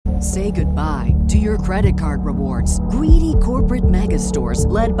Say goodbye to your credit card rewards. Greedy corporate mega stores,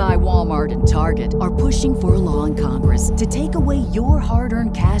 led by Walmart and Target, are pushing for a law in Congress to take away your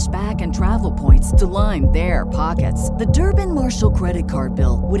hard-earned cash back and travel points to line their pockets. The Durbin-Marshall credit card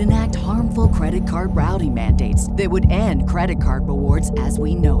bill would enact harmful credit card routing mandates that would end credit card rewards as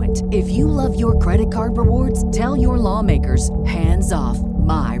we know it. If you love your credit card rewards, tell your lawmakers, hands off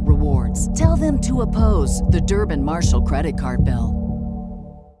my rewards. Tell them to oppose the Durbin-Marshall credit card bill.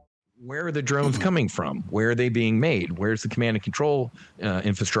 Where are the drones coming from? Where are they being made? Where's the command and control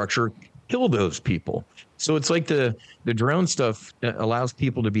infrastructure? Kill those people. So it's like the drone stuff allows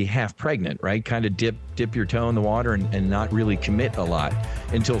people to be half pregnant, right? Kind of dip your toe in the water and not really commit a lot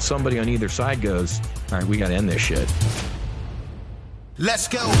until somebody on either side goes, all right, we got to end this shit. Let's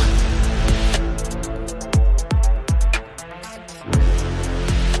go.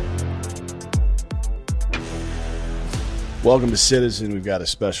 Welcome to Citizen. We've got a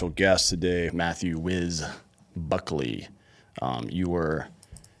special guest today, Matthew Whiz Buckley. You were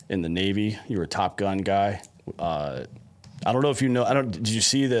in the Navy. You were a Top Gun guy. I don't know if you know. Did you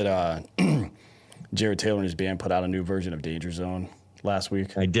see that Jared Taylor and his band put out a new version of Danger Zone last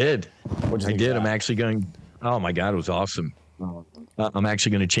week? I did. What'd you think I did. of that? I'm actually going. Oh my God, it was awesome. I'm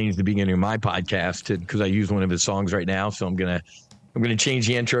actually going to change the beginning of my podcast because I use one of his songs right now. So I'm gonna change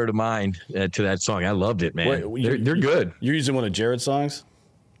the intro to mine to that song. I loved it, man. Wait, they're good. You're using one of Jared's songs?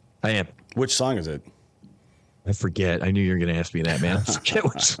 I am. Which song is it? I forget. I knew you were going to ask me that, man. I forget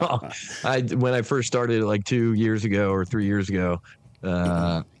which song. When I first started like 2 years ago or 3 years ago,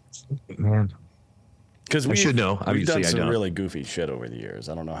 man. Because I should know. We've Obviously, done some I don't. really goofy shit over the years.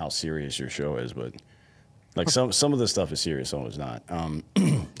 I don't know how serious your show is, but like some of the stuff is serious, some of it's not.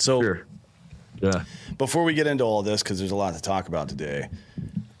 So. Sure. Yeah. Before we get into all this, because there's a lot to talk about today,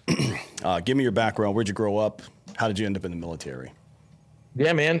 give me your background. Where'd you grow up? How did you end up in the military?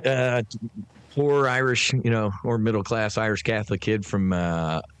 Yeah, man. Poor Irish, or middle-class Irish Catholic kid from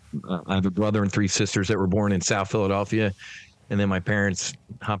I have a brother and 3 sisters that were born in South Philadelphia. And then my parents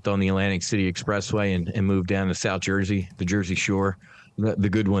hopped on the Atlantic City Expressway and moved down to South Jersey, the Jersey Shore. The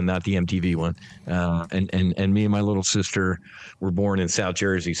good one, not the MTV one. And me and my little sister were born in South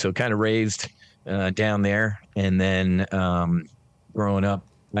Jersey. So kind of raised down there. And then growing up,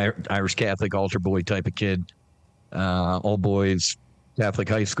 Irish Catholic altar boy type of kid, all boys, Catholic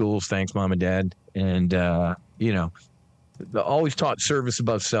high schools. Thanks, Mom and Dad. And, always taught service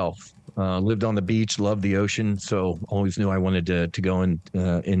above self. Lived on the beach, loved the ocean. So always knew I wanted to go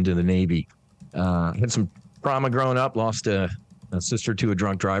into the Navy. Had some trauma growing up, lost a sister to a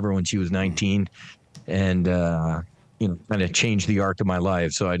drunk driver when she was 19, and kind of changed the arc of my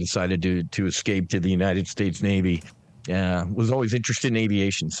life. So I decided to escape to the United States Navy. Was always interested in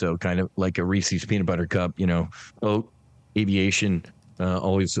aviation, so kind of like a Reese's peanut butter cup, boat, aviation.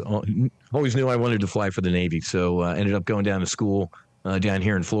 Always knew I wanted to fly for the Navy. So ended up going down to school down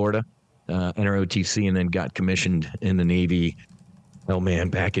here in Florida, NROTC, and then got commissioned in the Navy. Oh man,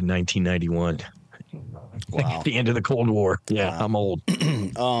 back in 1991. Wow. At the end of the Cold War. Yeah, wow. I'm old.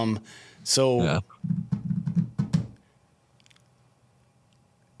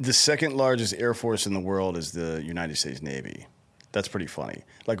 The second largest air force in the world is the United States Navy. That's pretty funny.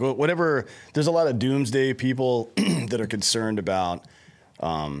 Like whatever, there's a lot of doomsday people that are concerned about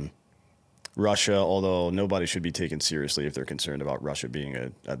Russia, although nobody should be taken seriously if they're concerned about Russia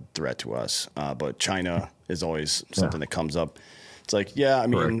being a threat to us. But China is always something that comes up. It's like, I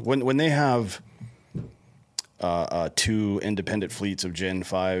mean, when they have 2 independent fleets of Gen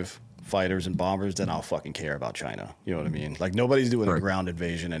 5 fighters and bombers, then I'll fucking care about China. You know what I mean? Like nobody's doing a ground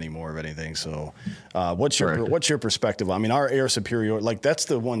invasion anymore of anything. So what's your perspective? I mean, our air superiority, like that's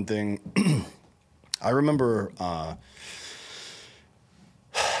the one thing I remember.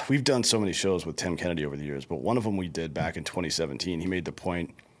 We've done so many shows with Tim Kennedy over the years, but one of them we did back in 2017, he made the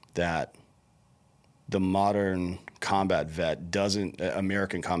point that the modern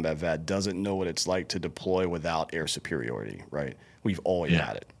American combat vet doesn't know what it's like to deploy without air superiority, right? We've always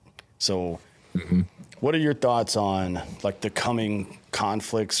had it. So what are your thoughts on like the coming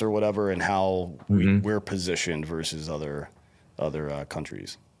conflicts or whatever and how we're positioned versus other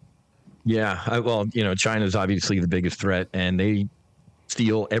countries? Yeah, well, China's obviously the biggest threat, and they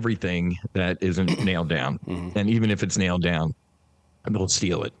steal everything that isn't nailed down. And even if it's nailed down, they'll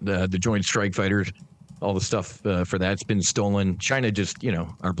steal it. The Joint Strike Fighters, all the stuff for that's been stolen. China just,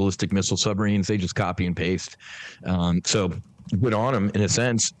 our ballistic missile submarines, they just copy and paste. So good on them in a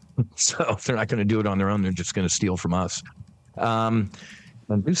sense. So if they're not going to do it on their own, they're just going to steal from us.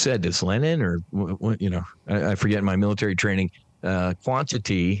 Who said this, Lenin or what? I forget my military training.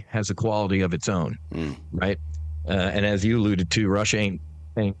 Quantity has a quality of its own, right? And as you alluded to, Russia ain't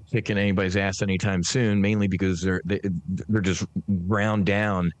ain't kicking anybody's ass anytime soon, mainly because they're just ground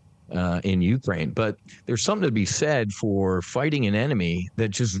down in Ukraine. But there's something to be said for fighting an enemy that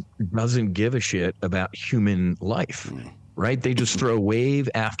just doesn't give a shit about human life, right? They just throw wave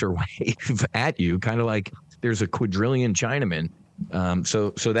after wave at you, kind of like there's a quadrillion Chinamen.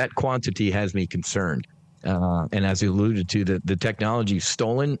 So that quantity has me concerned. And as you alluded to, the technology's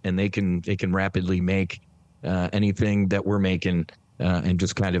stolen, and they can rapidly make anything that we're making and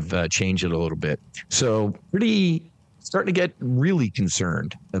just kind of change it a little bit. So starting to get really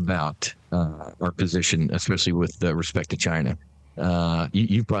concerned about our position, especially with respect to China.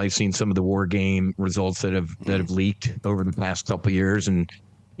 You've probably seen some of the war game results that have leaked over the past couple of years, and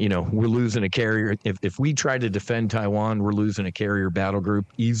we're losing a carrier. If we try to defend Taiwan, we're losing a carrier battle group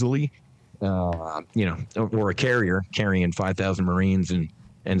easily. Or a carrier carrying 5,000 Marines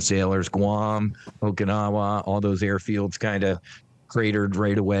and sailors. Guam, Okinawa, all those airfields kind of cratered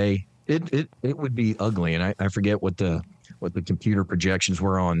right away. It would be ugly, and I forget what the computer projections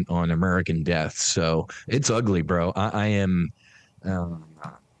were on American deaths. So it's ugly, bro. I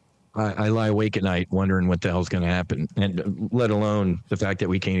lie awake at night wondering what the hell's going to happen, and let alone the fact that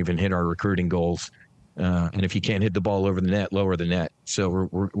we can't even hit our recruiting goals. And if you can't hit the ball over the net, lower the net. So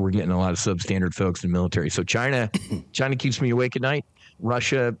we're getting a lot of substandard folks in the military. So China keeps me awake at night.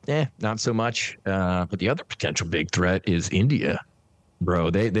 Russia, not so much. But the other potential big threat is India, bro.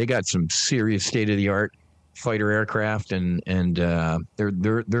 They got some serious state of the art fighter aircraft, and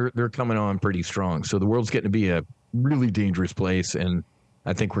they're coming on pretty strong. So the world's getting to be a really dangerous place, and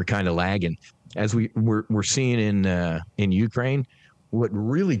I think we're kind of lagging as we're seeing in Ukraine. What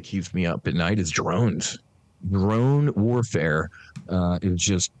really keeps me up at night is drones. Drone warfare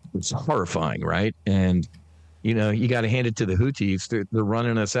it's horrifying, right? And you got to hand it to the Houthis. They're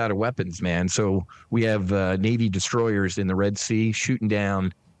running us out of weapons, man. So we have Navy destroyers in the Red Sea shooting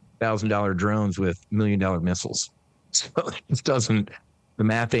down $1,000 drones with $1 million missiles. So the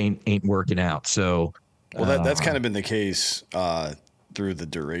math ain't working out. So that's kind of been the case through the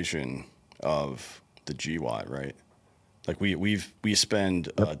duration of the GWOT, right? Like we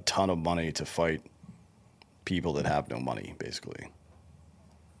spend a ton of money to fight people that have no money, basically.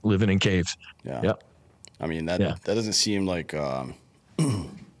 Living in caves. Yeah. Yep. I mean, that doesn't seem like that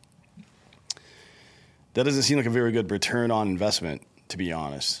doesn't seem like a very good return on investment, to be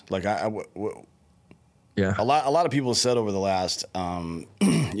honest. Like a lot of people have said over the last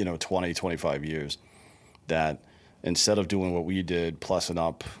 20, 25 years that instead of doing what we did, plussing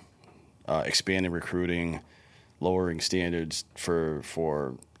up, expanding recruiting, lowering standards for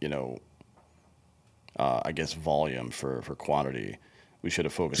I guess volume for quantity, we should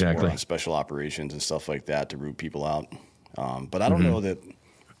have focused more on special operations and stuff like that to root people out. But I don't know that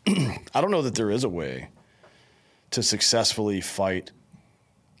I don't know that there is a way to successfully fight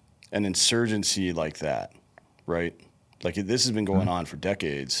an insurgency like that, right? Like this has been going on for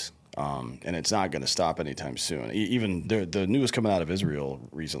decades, and it's not going to stop anytime soon. Even the news coming out of Israel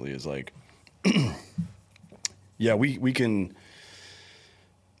recently is like, yeah, we can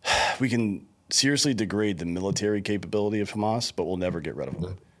seriously degrade the military capability of Hamas, but we'll never get rid of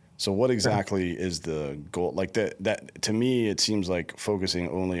them. So what exactly is the goal? Like that to me, it seems like focusing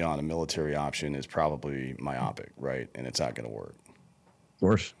only on a military option is probably myopic, right? And it's not going to work. Of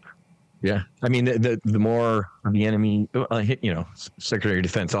course. Yeah. I mean, the more the enemy, Secretary of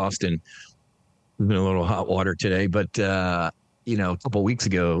Defense Austin has been a little hot water today, but, a couple of weeks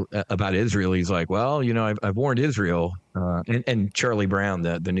ago about Israel, he's like, well, I've warned Israel and Charlie Brown,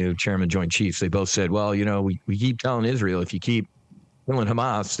 the new chairman of Joint Chiefs. They both said, well, we keep telling Israel, if you keep killing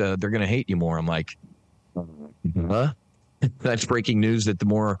Hamas, they're going to hate you more. I'm like, huh? That's breaking news that the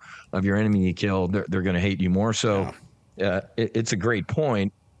more of your enemy you kill, they're going to hate you more. So it's a great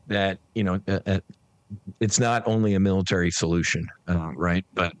point that, it's not only a military solution, right?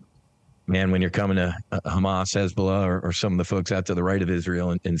 But man, when you're coming to Hamas, Hezbollah, or some of the folks out to the right of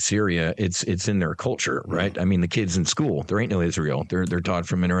Israel in Syria, it's in their culture, right? I mean, the kids in school, there ain't no Israel. They're taught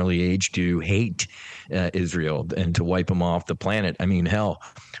from an early age to hate Israel and to wipe them off the planet. I mean, hell,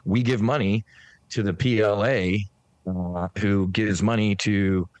 we give money to the PLA, who gives money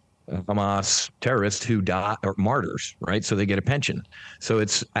to Hamas terrorists who die or martyrs, right? So they get a pension. So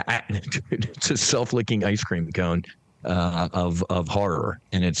it's a self-licking ice cream cone of horror,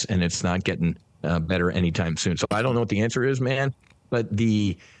 and it's not getting better anytime soon. So I don't know what the answer is, man. But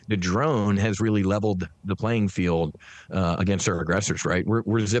the drone has really leveled the playing field against our aggressors, right?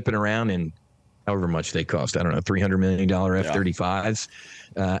 We're zipping around in however much they cost. I don't know, $300 million F-35s,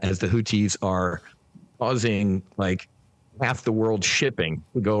 as the Houthis are causing like half the world shipping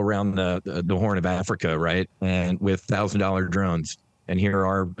to go around the Horn of Africa, right? And with $1,000 drones. and here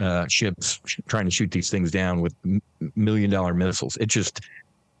are ships trying to shoot these things down with $1 million missiles. It just,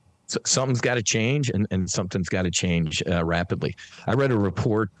 something's got to change, and something's got to change rapidly. I read a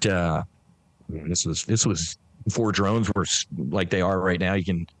report. This was before drones were like they are right now. You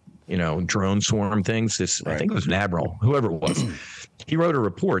can, drone swarm things. I think it was an admiral, whoever it was. He wrote a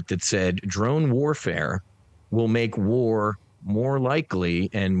report that said drone warfare will make war more likely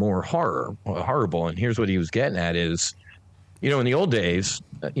and more horrible. And here's what he was getting at is, in the old days,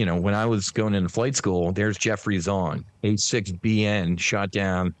 when I was going into flight school, there's Jeffrey Zahn, H-6BN, shot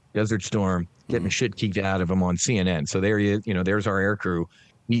down, Desert Storm, getting the shit kicked out of him on CNN. So there he is, there's our air crew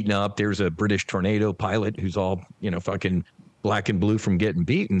beaten up. There's a British Tornado pilot who's all, fucking black and blue from getting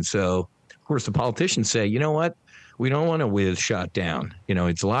beaten. So, of course, the politicians say, you know what? We don't want a Whiz shot down.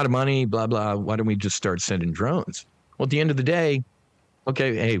 It's a lot of money, blah, blah. Why don't we just start sending drones? Well, at the end of the day,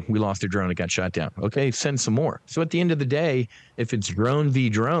 okay, hey, we lost a drone. It got shot down. Okay, send some more. So at the end of the day, if it's drone v.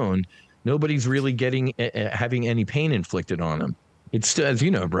 drone, nobody's really having any pain inflicted on them. It's, as you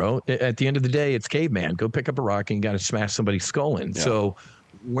know, bro, at the end of the day, it's caveman. Go pick up a rock and you got to smash somebody's skull in. Yeah. So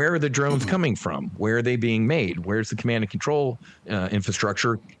where are the drones coming from? Where are they being made? Where's the command and control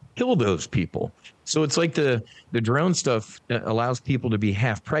infrastructure? Kill those people. So it's like the drone stuff allows people to be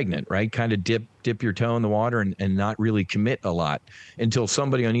half pregnant, right? Kind of dip your toe in the water and not really commit a lot until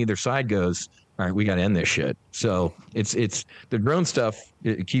somebody on either side goes, all right, we got to end this shit. So it's the drone stuff.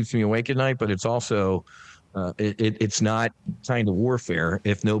 It keeps me awake at night, but it's also it's not kind of warfare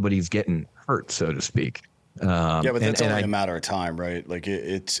if nobody's getting hurt, so to speak. Yeah, but that's only a matter of time, right? Like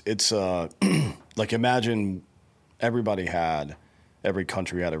it's like imagine every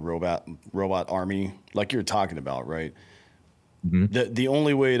country had a robot army, like you're talking about, right? Mm-hmm. The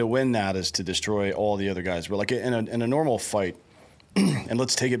only way to win that is to destroy all the other guys. But like in a normal fight, and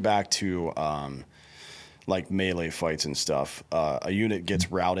let's take it back to like melee fights and stuff. A unit gets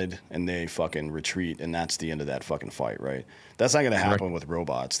routed and they fucking retreat, and that's the end of that fucking fight, right? That's not going to happen with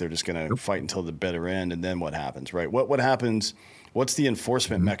robots. They're just going to fight until the bitter end, and then what happens, right? What happens? What's the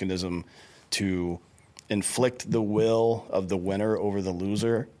enforcement mechanism to inflict the will of the winner over the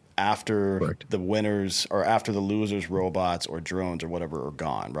loser after the winners or after the losers, robots or drones or whatever are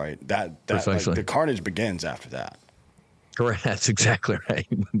gone, right? That like, the carnage begins after that. Correct. That's exactly right.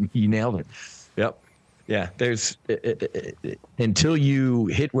 You nailed it. Yep. Yeah. There's until you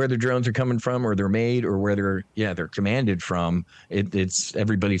hit where the drones are coming from, or they're made, or where they're commanded from. It's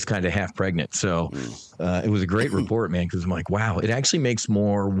everybody's kind of half pregnant. So it was a great report, man. Because I'm like, wow, it actually makes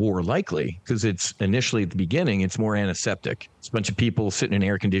more war likely because it's initially at the beginning, it's more antiseptic. It's a bunch of people sitting in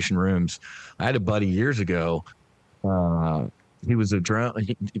air conditioned rooms. I had a buddy years ago. He was a drone.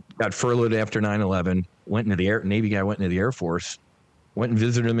 He got furloughed after 9/11. Went into the Navy guy went into the Air Force. Went and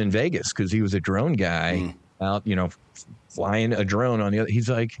visited him in Vegas because he was a drone guy out, flying a drone on the other. He's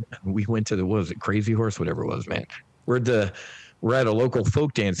like, we went to what was it, Crazy Horse, whatever it was, man. We're at a local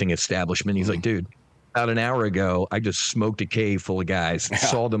folk dancing establishment. He's like, dude, about an hour ago, I just smoked a cave full of guys,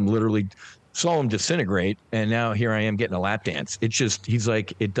 saw them disintegrate, and now here I am getting a lap dance. It's just, he's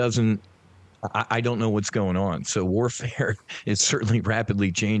like, it doesn't. I don't know what's going on. So warfare is certainly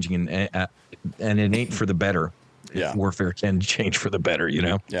rapidly changing, and it ain't for the better. Yeah, warfare can change for the better,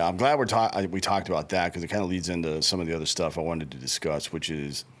 Yeah, I'm glad we talked about that because it kind of leads into some of the other stuff I wanted to discuss, which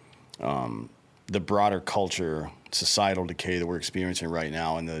is the broader culture, societal decay that we're experiencing right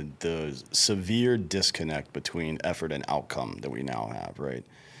now, and the severe disconnect between effort and outcome that we now have. Right?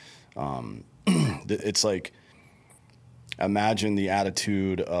 It's like imagine the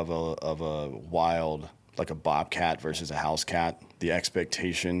attitude of a wild, like a bobcat versus a house cat. The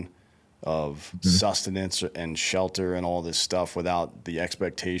expectation of sustenance and shelter and all this stuff without the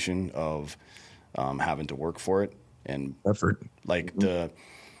expectation of having to work for it and effort. Like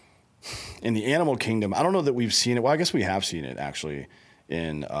in the animal kingdom, I don't know that we've seen it. Well, I guess we have seen it actually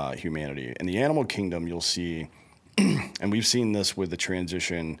in humanity. In the animal kingdom, you'll see, and we've seen this with the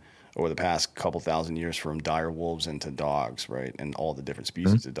transition over the past couple thousand years from dire wolves into dogs, right? And all the different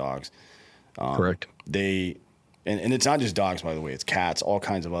species of dogs. Correct. And it's not just dogs, by the way. It's cats, all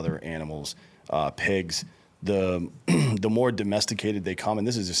kinds of other animals, pigs. The more domesticated they come, and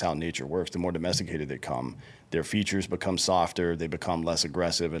this is just how nature works, the more domesticated they come, their features become softer, they become less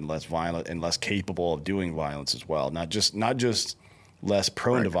aggressive and less violent and less capable of doing violence as well. Not just less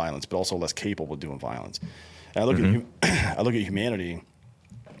prone to violence, but also less capable of doing violence. And I look at humanity,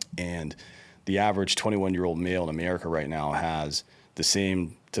 and the average 21-year-old male in America right now has the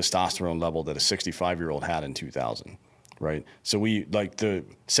same testosterone level that a 65-year-old had in 2000, right? So we, like, the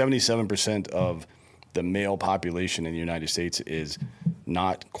 77% of the male population in the United States is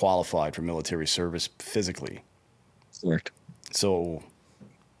not qualified for military service physically. Correct. So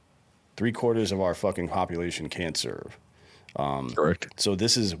 3/4 of our fucking population can't serve. Correct. So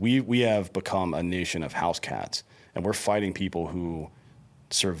this is we have become a nation of house cats, and we're fighting people who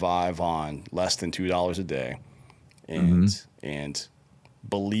survive on less than $2 a day, and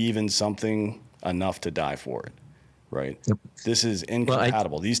believe in something enough to die for it. Right. Yep. This is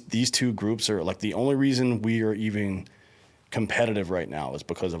incompatible. These two groups are like the only reason we are even competitive right now is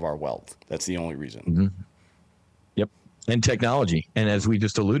because of our wealth. That's the only reason. Yep. And technology. And as we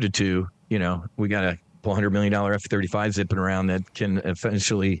just alluded to, we got a $100 million F-35 zipping around that can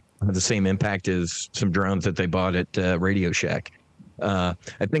eventually have the same impact as some drones that they bought at Radio Shack. I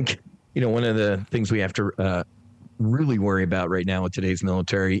think, one of the things we have to really worry about right now with today's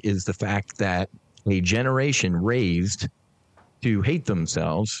military is the fact that a generation raised to hate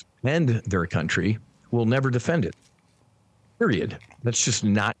themselves and their country will never defend it. Period. That's just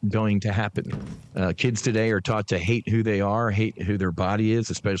not going to happen. Kids today are taught to hate who they are, hate who their body is,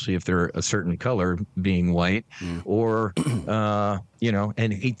 especially if they're a certain color, being white, or,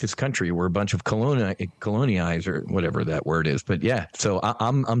 and hate this country. We're a bunch of colonized or whatever that word is. But yeah, so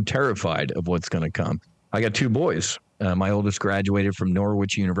I'm terrified of what's going to come. I got 2 boys. My oldest graduated from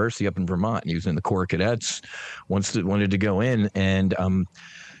Norwich University up in Vermont. He was in the Corps Cadets, wanted to go in, and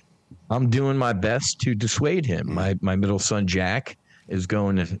I'm doing my best to dissuade him. My middle son, Jack, is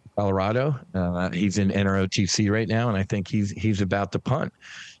going to Colorado. He's in NROTC right now, and I think he's about to punt.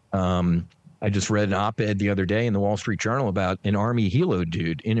 I just read an op-ed the other day in the Wall Street Journal about an Army helo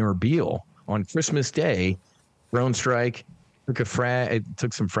dude in Erbil on Christmas Day, drone strike,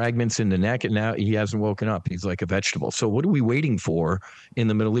 took some fragments in the neck, and now he hasn't woken up. He's like a vegetable. So what are we waiting for in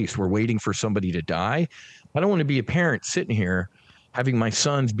the Middle East? We're waiting for somebody to die. I don't want to be a parent sitting here having my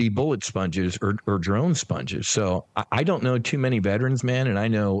sons be bullet sponges or drone sponges. So I don't know too many veterans, man, and I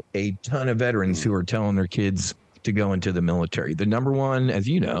know a ton of veterans who are telling their kids to go into the military. The number one, as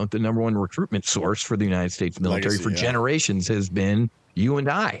you know, the number one recruitment source for the United States military for generations has been you and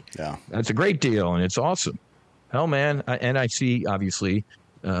I. Yeah. That's a great deal, and it's awesome. Hell, man, and I see, obviously,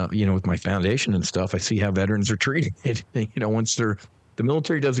 with my foundation and stuff, I see how veterans are treated. Once the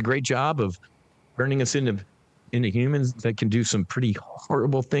military does a great job of turning us into humans that can do some pretty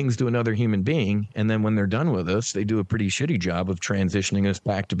horrible things to another human being. And then when they're done with us, they do a pretty shitty job of transitioning us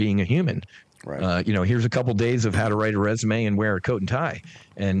back to being a human. Right. Here's a couple days of how to write a resume and wear a coat and tie.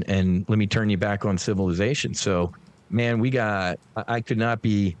 And let me turn you back on civilization. So, man, I could not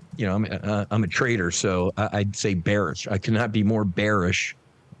be, I'm a trader, so I'd say bearish. I could not be more bearish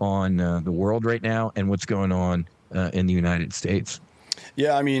on the world right now and what's going on in the United States.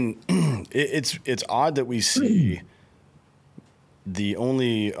 Yeah, I mean, it's odd that we see the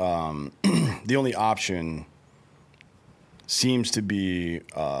only option seems to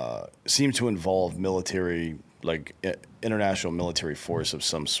involve military, like international military force of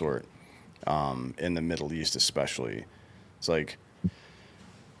some sort in the Middle East, especially. It's like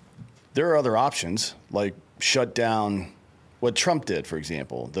there are other options, like shut down what Trump did, for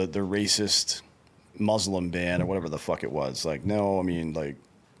example, the racist Muslim ban or whatever the fuck it was. Like, no, I mean, like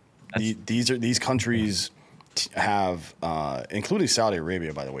these countries have, including Saudi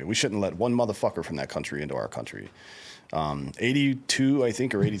Arabia, by the way, we shouldn't let one motherfucker from that country into our country. 82, I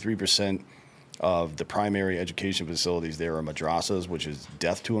think, or 83% of the primary education facilities there are madrasas, which is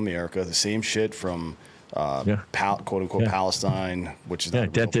death to America. The same shit from quote unquote Palestine, which is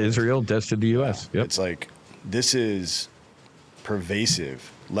death to Israel, death to the U.S. Yep. It's like this is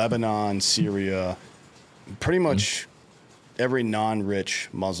pervasive. Lebanon, Syria, pretty much every non-rich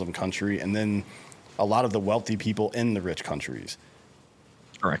Muslim country, and then a lot of the wealthy people in the rich countries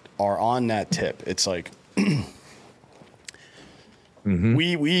are on that tip. It's like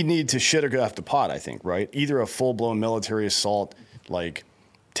we need to shit or go off the pot, I think, right? Either a full-blown military assault, like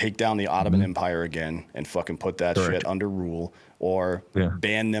take down the Ottoman Empire again and fucking put that shit under rule, or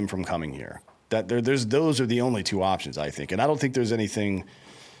ban them from coming here. Those are the only two options, I think. And I don't think there's anything...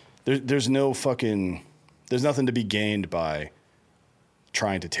 There's nothing to be gained by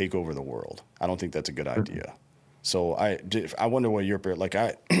trying to take over the world. I don't think that's a good idea. So I wonder what your, like,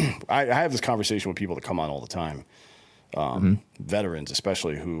 I have this conversation with people that come on all the time, veterans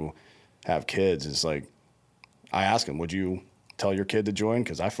especially, who have kids. It's like, I ask them, would you tell your kid to join?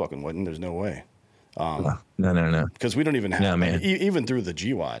 Because I fucking wouldn't. There's no way. No. Because we don't even have, even through the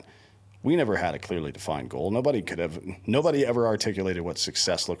GWAT, we never had a clearly defined goal. Nobody ever articulated what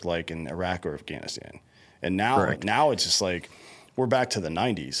success looked like in Iraq or Afghanistan. And now it's just like we're back to the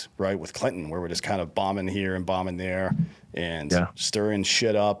 90s, right, with Clinton, where we're just kind of bombing here and bombing there and stirring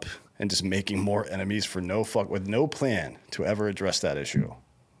shit up and just making more enemies with no plan to ever address that issue.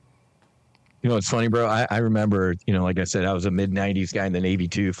 You know, it's funny, bro. I remember, like I said, I was a mid-'90s guy in the Navy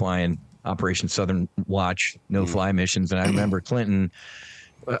too, flying Operation Southern Watch, no-fly missions. And I remember Clinton,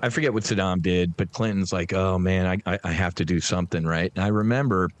 I forget what Saddam did, but Clinton's like, oh, man, I have to do something, right? And I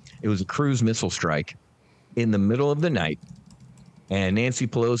remember it was a cruise missile strike in the middle of the night. And Nancy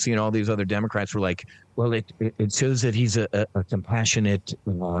Pelosi and all these other Democrats were like, well, it shows that he's a compassionate.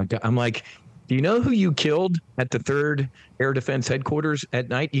 I'm like, do you know who you killed at the 3rd Air Defense Headquarters at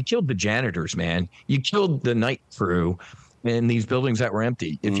night? You killed the janitors, man. You killed the night crew in these buildings that were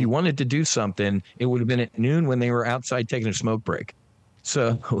empty. If you wanted to do something, it would have been at noon when they were outside taking a smoke break.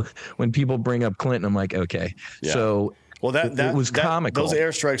 So when people bring up Clinton, I'm like, okay. Yeah. So that was comical. Those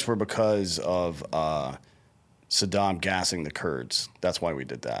airstrikes were because of Saddam gassing the Kurds. That's why we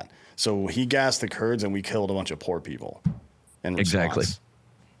did that. So he gassed the Kurds, and we killed a bunch of poor people in response.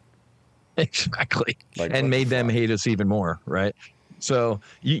 Exactly. And made them hate us even more, right? So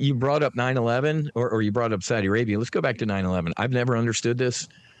you brought up 9/11, or you brought up Saudi Arabia. Let's go back to 9/11. I've never understood this.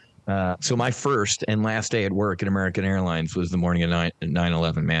 So my first and last day at work at American Airlines was the morning of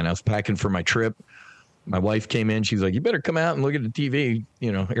 9/11, man. I was packing for my trip. My wife came in. She's like, you better come out and look at the TV.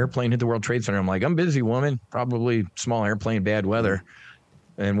 Airplane hit the World Trade Center. I'm like, I'm busy, woman. Probably small airplane, bad weather.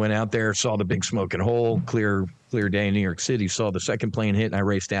 And went out there, saw the big smoking hole, clear day in New York City, saw the second plane hit, and I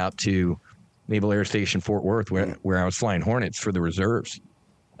raced out to Naval Air Station Fort Worth where I was flying Hornets for the reserves.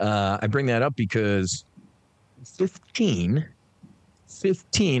 I bring that up because 15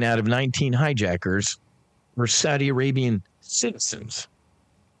 out of 19 hijackers were Saudi Arabian citizens.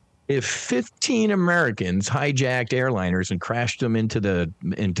 If 15 Americans hijacked airliners and crashed them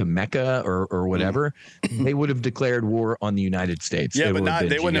into Mecca or whatever, they would have declared war on the United States. Yeah, they wouldn't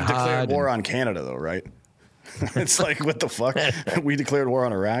have declared war on Canada, though, right? It's like, what the fuck? We declared war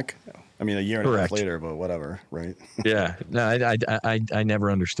on Iraq? I mean, a year and a half later, but whatever, right? Yeah. No, I never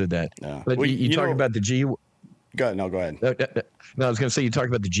understood that. No. But you talk about the G. Go ahead. No, I was going to say, you talk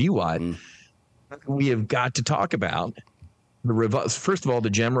about the GWAT. We have got to talk about first of all,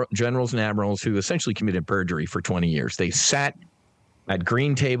 the generals and admirals who essentially committed perjury for 20 years. They sat at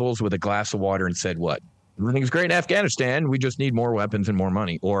green tables with a glass of water and said, what? Everything's great in Afghanistan. We just need more weapons and more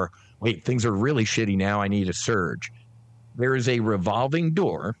money. Or, wait, things are really shitty now. I need a surge. There is a revolving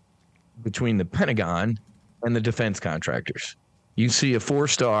door between the Pentagon and the defense contractors. You see a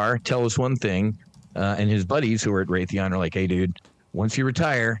 4-star tell us one thing, and his buddies who are at Raytheon are like, hey, dude, once you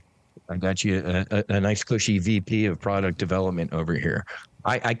retire, I got you a nice cushy VP of product development over here.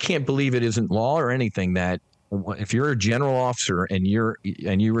 I can't believe it isn't law or anything that if you're a general officer and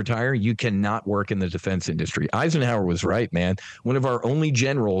you retire, you cannot work in the defense industry. Eisenhower was right, man. One of our only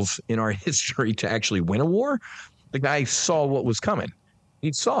generals in our history to actually win a war. The guy saw what was coming.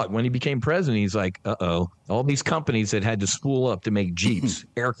 He saw it when he became president. He's like, uh-oh, all these companies that had to spool up to make Jeeps,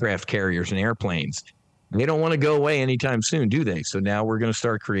 aircraft carriers, and airplanes, they don't want to go away anytime soon, do they? So now we're going to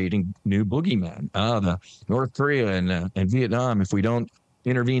start creating new boogeymen. The North Korea and Vietnam. If we don't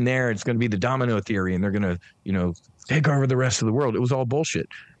intervene there, it's going to be the domino theory, and they're going to, take over the rest of the world. It was all bullshit.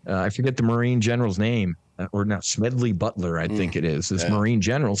 I forget the Marine general's name, or not, Smedley Butler, I think it is. This Marine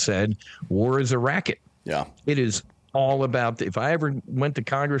general said, war is a racket. Yeah. It is all about if I ever went to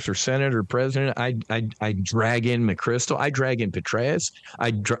Congress or Senate or president, I drag in McChrystal, I drag in Petraeus,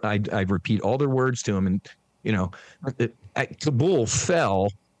 I repeat all their words to him, and Kabul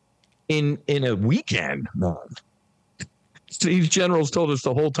fell in a weekend. These generals told us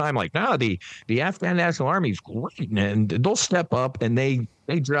the whole time, like, no, the Afghan National Army is great, and they'll step up, and they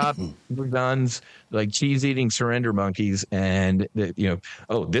drop their guns like cheese-eating surrender monkeys, and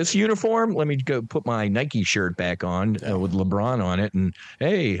this uniform, let me go put my Nike shirt back on with LeBron on it, and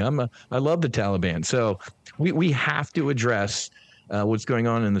hey, I love the Taliban. So we have to address what's going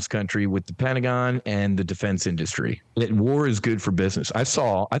on in this country with the Pentagon and the defense industry. War is good for business. I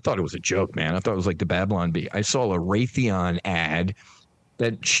thought it was a joke, man. I thought it was like the Babylon Bee. I saw a Raytheon ad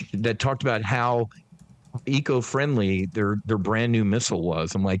that talked about how eco-friendly their brand new missile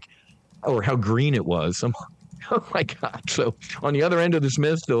was. I'm like, or how green it was. I'm like, oh my God. So on the other end of this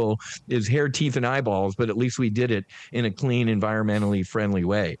missile is hair, teeth, and eyeballs, but at least we did it in a clean, environmentally friendly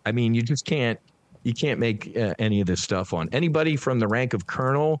way. I mean, you can't make any of this stuff on. Anybody from the rank of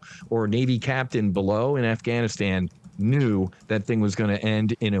colonel or Navy captain below in Afghanistan knew that thing was going to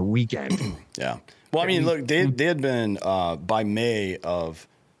end in a weekend. Yeah. Well, I mean, look, they had been, by May of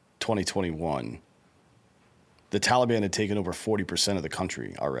 2021, the Taliban had taken over 40% of the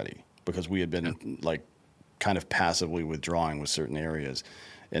country already because we had been kind of passively withdrawing with certain areas.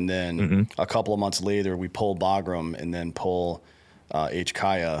 And then a couple of months later, we pull Bagram and then pull H.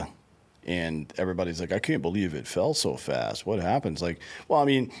 Kaya And everybody's like, I can't believe it fell so fast. What happens? Like, well, I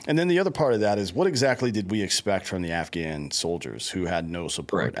mean, and then the other part of that is, what exactly did we expect from the Afghan soldiers who had no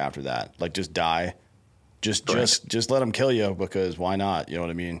support after that? Like, just die, just let them kill you, because why not? You know what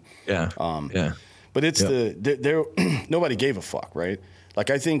I mean? Yeah. But it's nobody gave a fuck, right?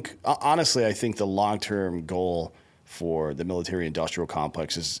 Like, I think, honestly, I think the long-term goal for the military-industrial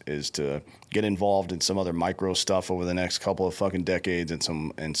complex is to get involved in some other micro stuff over the next couple of fucking decades, and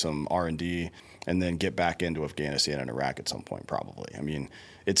some R&D, and then get back into Afghanistan and Iraq at some point, probably. I mean,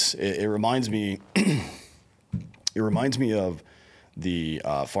 it reminds me of the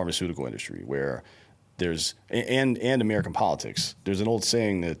pharmaceutical industry, where there's and American politics. There's an old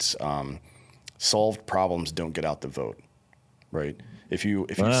saying that's solved problems don't get out the vote, right? If you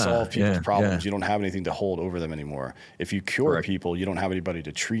solve people's problems, you don't have anything to hold over them anymore. If you cure people, you don't have anybody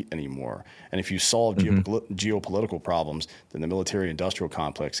to treat anymore. And if you solve geopolitical problems, then the military-industrial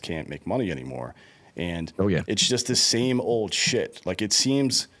complex can't make money anymore. And it's just the same old shit. Like, it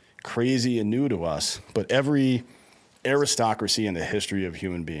seems crazy and new to us, but every aristocracy in the history of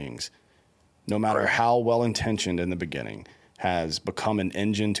human beings, no matter how well-intentioned in the beginning, has become an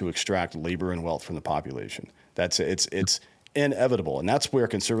engine to extract labor and wealth from the population. It's inevitable. And that's where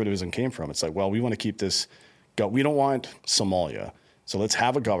conservatism came from. It's like, well, we want to keep this, we don't want Somalia. So let's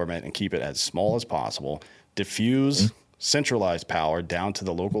have a government and keep it as small as possible, diffuse centralized power down to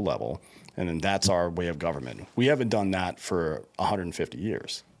the local level. And then that's our way of government. We haven't done that for 150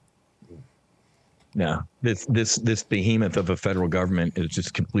 years. No, this behemoth of a federal government is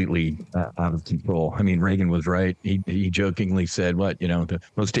just completely out of control. I mean, Reagan was right. He jokingly said, the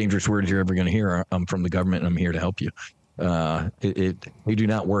most dangerous words you're ever going to hear are, I'm from the government and I'm here to help you. They do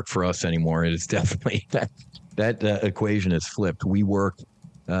not work for us anymore. It is definitely that equation is flipped. We work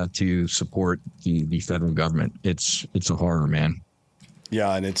to support the federal government. It's a horror, man.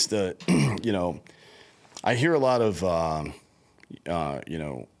 Yeah, and it's the I hear a lot of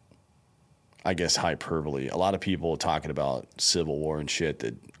I guess hyperbole. A lot of people talking about civil war and shit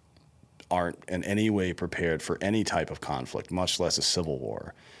that aren't in any way prepared for any type of conflict, much less a civil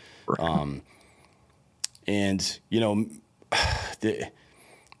war. Right. And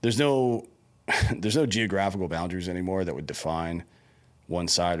there's no geographical boundaries anymore that would define one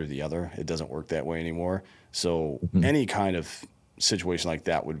side or the other. It doesn't work that way anymore. So any kind of situation like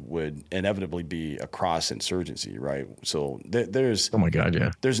that would inevitably be a cross insurgency, right? So there's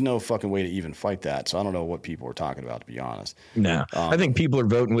there's no fucking way to even fight that. So I don't know what people were talking about, to be honest. No, I think people are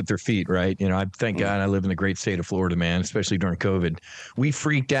voting with their feet, right? I thank God I live in the great state of Florida, man, especially during COVID. We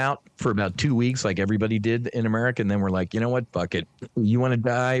freaked out for about 2 weeks like everybody did in America, and then we're like, you know what, fuck it. You want to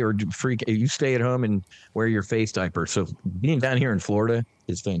die or freak, you stay at home and wear your face diaper. So being down here in Florida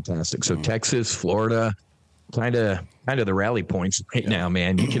is fantastic. So Texas, Florida, kind of the rally points right now,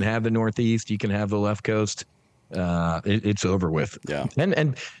 man. You can have the Northeast, you can have the left coast. It's over with. Yeah.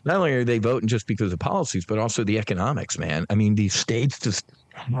 And not only are they voting just because of policies, but also the economics, man. I mean, these states just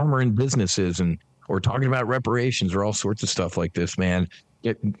hammering businesses, and or talking about reparations or all sorts of stuff like this, man.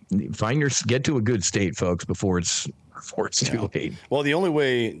 Get to a good state, folks, before it's too late. Well, the only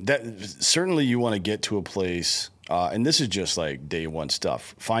way that certainly you want to get to a place, and this is just like day one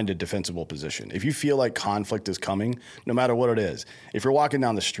stuff, find a defensible position. If you feel like conflict is coming, no matter what it is, if you're walking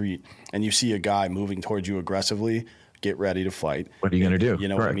down the street and you see a guy moving towards you aggressively, get ready to fight. What are you going to do? You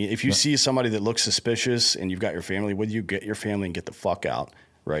know what I mean? If you see somebody that looks suspicious and you've got your family with you, get your family and get the fuck out.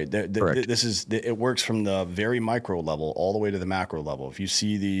 Right. It works from the very micro level all the way to the macro level. If you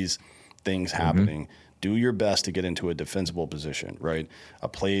see these things happening, do your best to get into a defensible position, right? A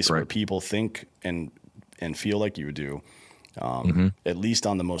place where people think and feel like you do, at least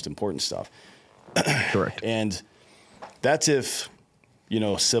on the most important stuff. Correct. And that's if,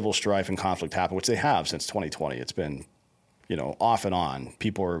 civil strife and conflict happen, which they have since 2020. It's been, off and on.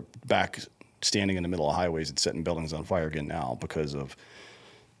 People are back standing in the middle of highways and setting buildings on fire again now because of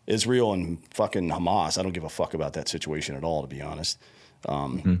Israel and fucking Hamas. I don't give a fuck about that situation at all, to be honest. I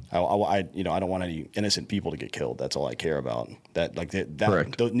don't want any innocent people to get killed. That's all I care about.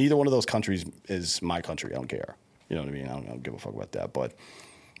 Neither one of those countries is my country. I don't care. You know what I mean? I don't give a fuck about that. But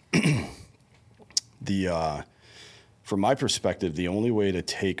from my perspective, the only way to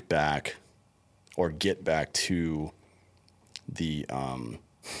take back or get back to the,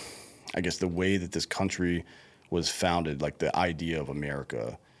 I guess the way that this country was founded, like the idea of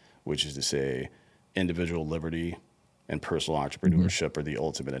America, which is to say individual liberty and personal entrepreneurship are the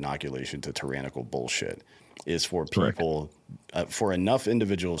ultimate inoculation to tyrannical bullshit, is for people, for enough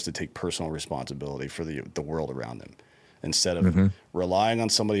individuals to take personal responsibility for the world around them instead of relying on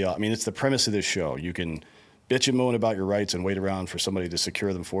somebody else. I mean, it's the premise of this show. You can bitch and moan about your rights and wait around for somebody to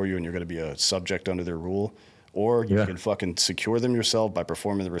secure them for you, and you're going to be a subject under their rule. Or you can fucking secure them yourself by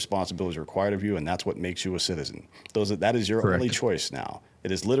performing the responsibilities required of you, and that's what makes you a citizen. That is your only choice now.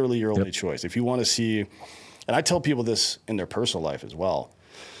 It is literally your only choice. If you want to see, and I tell people this in their personal life as well,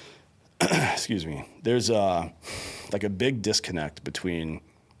 excuse me, there's like a big disconnect between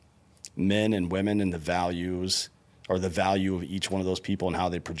men and women and the values or the value of each one of those people and how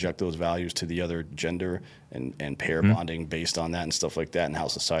they project those values to the other gender and pair bonding based on that and stuff like that and how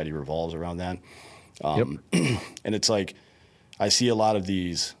society revolves around that. And it's like, I see a lot of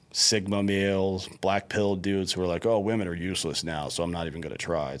these Sigma males, black pill dudes who are like, oh, women are useless now, so I'm not even going to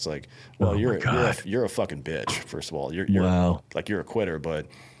try. It's like, well, you're a fucking bitch. First of all, you're like, you're a quitter. But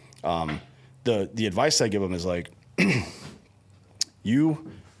the advice I give them is like,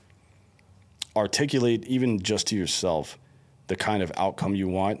 you articulate even just to yourself the kind of outcome you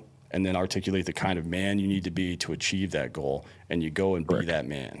want, and then articulate the kind of man you need to be to achieve that goal, and you go and be that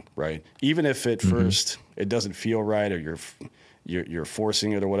man, right? Even if at first it doesn't feel right, or you're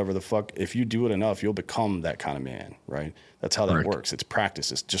forcing it or whatever the fuck, if you do it enough, you'll become that kind of man, right? That's how that works. It's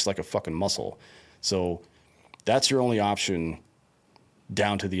practice. It's just like a fucking muscle. So that's your only option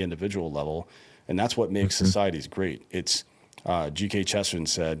down to the individual level, and that's what makes societies great. It's G.K. Chesterton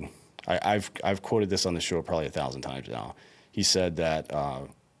said, I've quoted this on the show probably 1,000 times now. He said that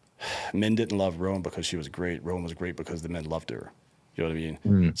men didn't love Rome because she was great. Rome was great because the men loved her. You know what I mean?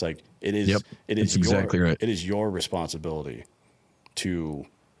 It's like it is exactly right. It is your responsibility to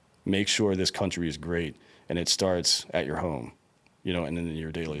make sure this country is great, and it starts at your home, you know, and in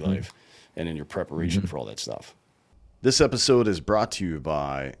your daily life, and in your preparation for all that stuff. This episode is brought to you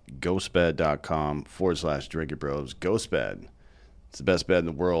by ghostbed.com/drinking-bros. Ghostbed. It's the best bed in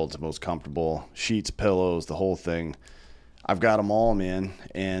the world. It's the most comfortable. Sheets, pillows, the whole thing. I've got them all, man.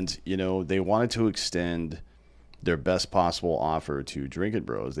 And, you know, they wanted to extend their best possible offer to Drinking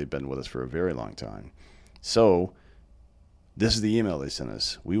Bros. They've been with us for a very long time. So this is the email they sent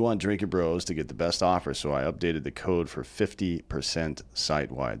us. We want Drinking Bros to get the best offer, so I updated the code for 50%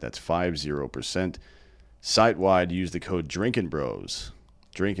 site-wide. That's 50%. Site-wide, use the code Drinking Bros.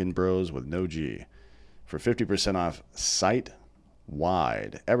 Drinking Bros with no G. For 50% off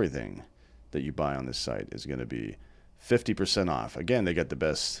site-wide. Everything that you buy on this site is going to be 50% off. Again, they got the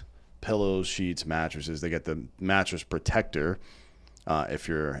best pillows, sheets, mattresses. They got the mattress protector. If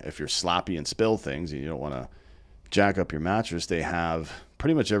you're sloppy and spill things and you don't want to jack up your mattress, they have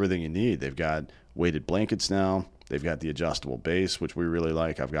pretty much everything you need. They've got weighted blankets now. They've got the adjustable base, which we really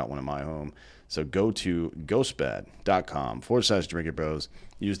like. I've got one in my home. So go to ghostbed.com/drinkingbros.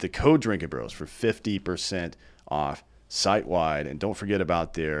 Use the code drinkingbros for 50% off site-wide. And don't forget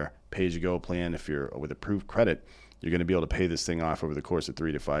about their pay-as-you-go plan. If you're with approved credit, you're going to be able to pay this thing off over the course of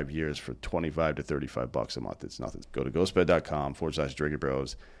 3 to 5 years for $25 to $35 a month. It's nothing. Go to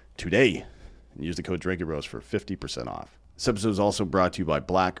ghostbed.com/drinkingbros today and use the code drinkingbros for 50% off. This episode is also brought to you by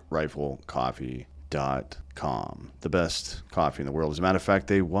BlackRifleCoffee.com, the best coffee in the world. As a matter of fact,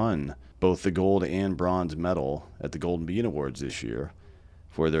 they won both the gold and bronze medal at the Golden Bean Awards this year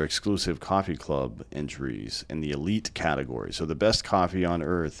for their exclusive coffee club entries in the elite category. So the best coffee on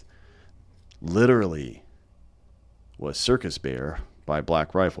earth literally was Circus Bear by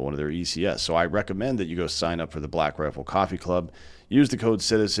Black Rifle, one of their ECS. So I recommend that you go sign up for the Black Rifle Coffee Club. Use the code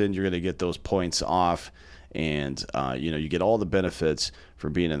CITIZEN. You're going to get those points off. And, you get all the benefits for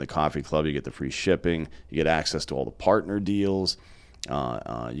being in the coffee club. You get the free shipping. You get access to all the partner deals.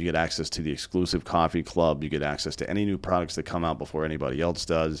 You get access to the exclusive coffee club. You get access to any new products that come out before anybody else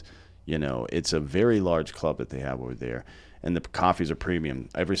does. You know, it's a very large club that they have over there. And the coffees are premium.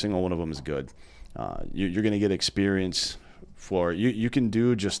 Every single one of them is good. You're going to get experience for you can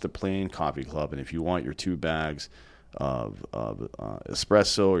do just the plain coffee club, and if you want your 2 bags of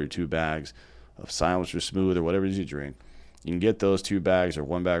espresso or your 2 bags of silence or smooth or whatever it is you drink, you can get those 2 bags or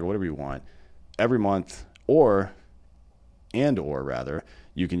 1 bag or whatever you want every month, or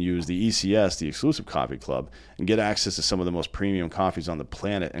you can use the ECS, the exclusive coffee club, and get access to some of the most premium coffees on the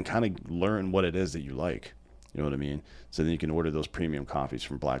planet and kind of learn what it is that you like. You know what I mean? So then you can order those premium coffees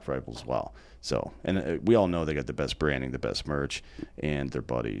from Black Rifle as well. So, and we all know they got the best branding, the best merch, and they're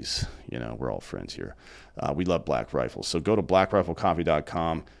buddies. You know, we're all friends here. We love Black Rifle. So go to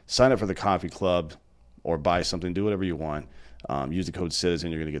blackriflecoffee.com, sign up for the coffee club, or buy something, do whatever you want. Use the code CITIZEN,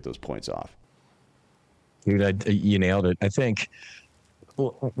 you're going to get those points off. Dude, you nailed it. I think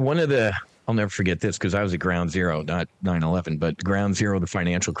one of I'll never forget this because I was at ground zero, not 9/11, but ground zero of the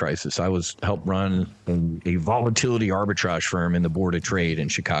financial crisis. I helped run a volatility arbitrage firm in the Board of Trade in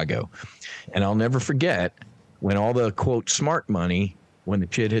Chicago. And I'll never forget when all the, quote, smart money, when the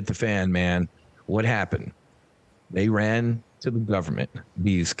shit hit the fan, man, what happened? They ran to the government.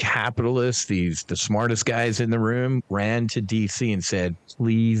 These capitalists, the smartest guys in the room, ran to D.C. and said,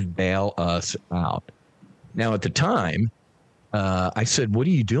 please bail us out. Now, at the time, I said, what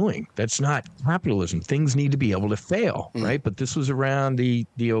are you doing? That's not capitalism. Things need to be able to fail, right? But this was around the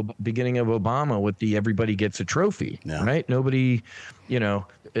beginning of Obama with the everybody gets a trophy, right? Nobody,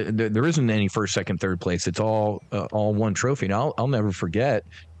 there isn't any first, second, third place. It's all one trophy. And I'll never forget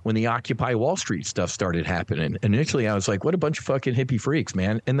when the Occupy Wall Street stuff started happening. Initially, I was like, what a bunch of fucking hippie freaks,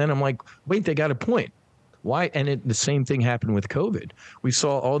 man. And then I'm like, wait, they got a point. Why? And the same thing happened with COVID. We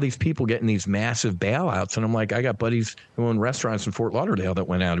saw all these people getting these massive bailouts. And I'm like, I got buddies who own restaurants in Fort Lauderdale that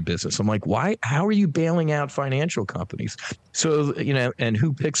went out of business. I'm like, why? How are you bailing out financial companies? So, and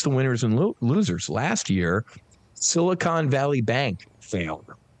who picks the winners and losers? Last year, Silicon Valley Bank failed,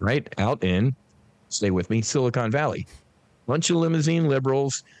 right? Out in, stay with me, Silicon Valley. Bunch of limousine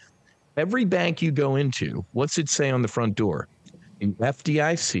liberals. Every bank you go into, what's it say on the front door?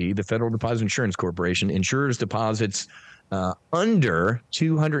 FDIC, the Federal Deposit Insurance Corporation, insures deposits under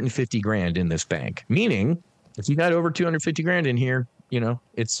 250 grand in this bank. Meaning, if you got over 250 grand in here,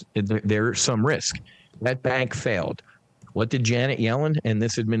 there's some risk. That bank failed. What did Janet Yellen and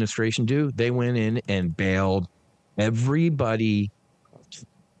this administration do? They went in and bailed everybody.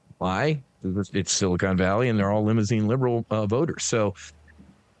 Why? It's Silicon Valley, and they're all limousine liberal voters. So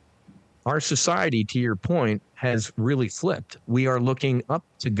our society, to your point, has really flipped. We are looking up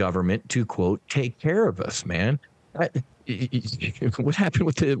to government to, quote, take care of us, man. What happened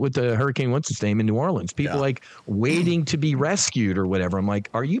with the hurricane, what's its name, in New Orleans? People like waiting to be rescued or whatever. I'm like,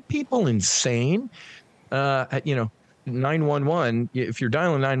 are you people insane? 911, if you're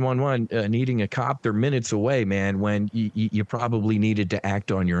dialing 911, needing a cop, they're minutes away, man, when you probably needed to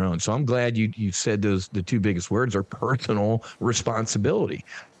act on your own. So I'm glad you said the two biggest words are personal responsibility.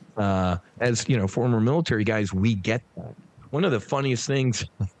 As former military guys, we get that. One of the funniest things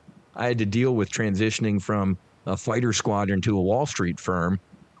I had to deal with transitioning from a fighter squadron to a Wall Street firm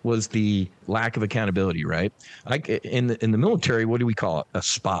was the lack of accountability, right? In the military, what do we call it? A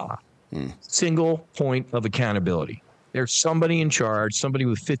SPA, single point of accountability. There's somebody in charge, somebody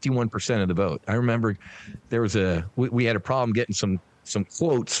with 51% of the vote. I remember there was we had a problem getting some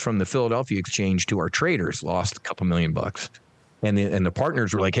quotes from the Philadelphia Exchange to our traders, lost a couple $1 million. And the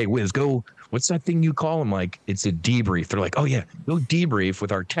partners were like, hey, Whiz, go, what's that thing you call them? Like, it's a debrief. They're like, oh, yeah, go debrief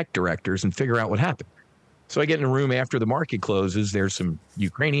with our tech directors and figure out what happened. So I get in a room after the market closes. There's some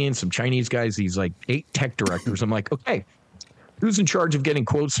Ukrainians, some Chinese guys, these like 8 tech directors. I'm like, okay, who's in charge of getting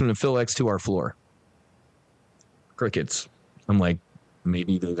quotes from the PhilX to our floor? Crickets. I'm like,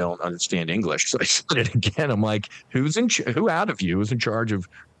 maybe they don't understand English. So I said it again. I'm like, who out of you is in charge of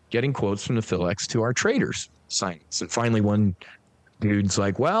getting quotes from the PhilX to our traders? Science. And finally one dude's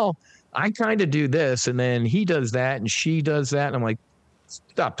like, well, I kind of do this, and then he does that, and she does that. And I'm like,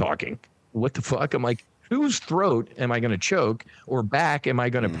 stop talking. What the fuck? I'm like, whose throat am I going to choke or back am I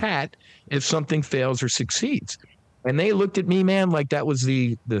going to pat if something fails or succeeds? And they looked at me, man, like that was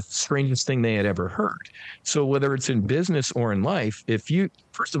the strangest thing they had ever heard. So whether it's in business or in life,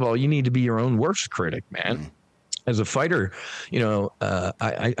 first of all, you need to be your own worst critic, man. As a fighter,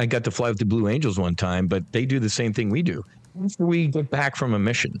 I got to fly with the Blue Angels one time, but they do the same thing we do. After we get back from a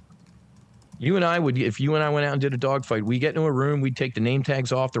mission, if you and I went out and did a dogfight, we get into a room, we'd take the name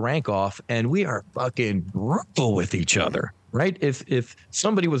tags off, the rank off, and we are fucking brutal with each other, right? If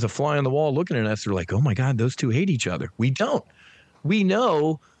somebody was a fly on the wall looking at us, they're like, oh my God, those two hate each other. We don't. We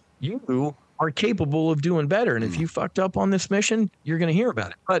know you are capable of doing better. And if you fucked up on this mission, you're going to hear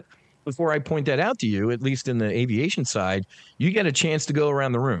about it. But before I point that out to you, at least in the aviation side, you get a chance to go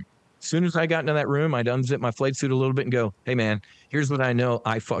around the room. As soon as I got into that room, I'd unzip my flight suit a little bit and go, hey, man, here's what I know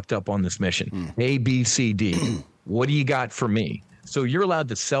I fucked up on this mission. A, B, C, D. What do you got for me? So you're allowed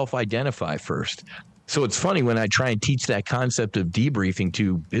to self-identify first. So it's funny when I try and teach that concept of debriefing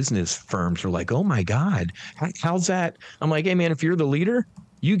to business firms, they're like, oh, my God, how's that? I'm like, hey, man, if you're the leader,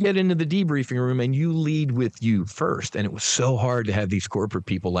 you get into the debriefing room and you lead with you first. And it was so hard to have these corporate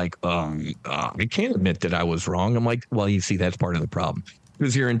people like, I can't admit that I was wrong. I'm like, well, you see, that's part of the problem.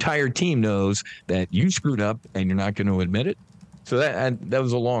 Because your entire team knows that you screwed up and you're not going to admit it. So that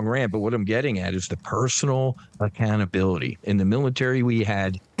was a long rant. But what I'm getting at is the personal accountability. In the military, we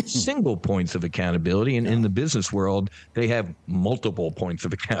had single points of accountability. And in the business world, they have multiple points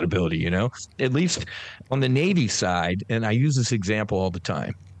of accountability, at least on the Navy side. And I use this example all the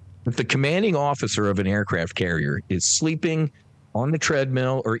time. If the commanding officer of an aircraft carrier is sleeping on the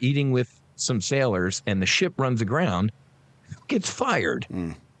treadmill or eating with some sailors and the ship runs aground, who gets fired?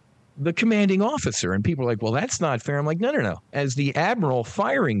 the commanding officer. And people are like, well, that's not fair. I'm like, no. As the admiral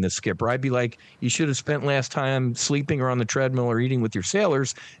firing the skipper, I'd be like, you should have spent last time sleeping or on the treadmill or eating with your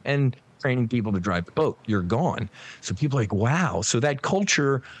sailors and training people to drive the boat. You're gone. So people are like, wow. So that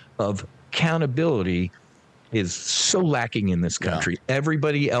culture of accountability is so lacking in this country. Yeah.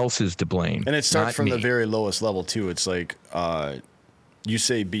 Everybody else is to blame. And it starts from the very lowest level, too. It's like you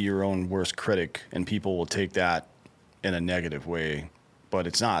say be your own worst critic, and people will take that in a negative way. But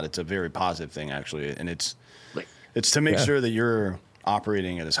it's not. It's a very positive thing, actually. And it's to make sure that you're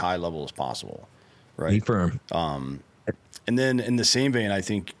operating at as high level as possible, right? Be firm. And then in the same vein, I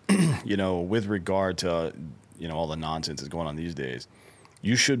think, with regard to, all the nonsense that's going on these days,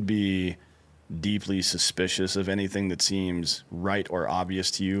 you should be deeply suspicious of anything that seems right or obvious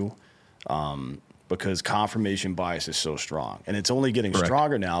to you, because confirmation bias is so strong. And it's only getting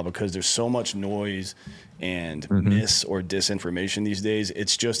stronger now because there's so much noise and mis or disinformation these days.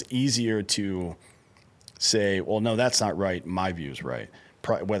 It's just easier to say, well, no, that's not right. My view is right.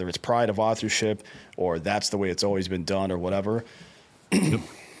 Whether it's pride of authorship or that's the way it's always been done or whatever.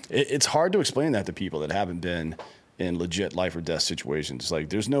 It's hard to explain that to people that haven't been in legit life or death situations. Like,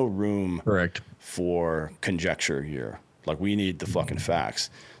 there's no room for conjecture here. Like, we need the fucking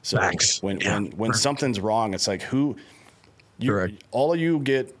facts. So when something's wrong, it's like all of you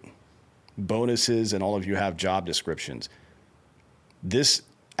get bonuses and all of you have job descriptions. This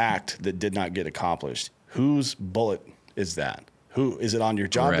act that did not get accomplished, whose bullet is that? Who is it on your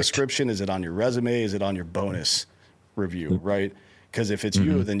job description? Is it on your resume? Is it on your bonus review? Right? Because if it's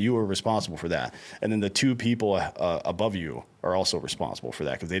you, then you are responsible for that. And then the two people above you are also responsible for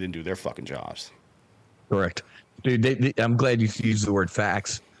that because they didn't do their fucking jobs. Correct. Dude, I'm glad you used the word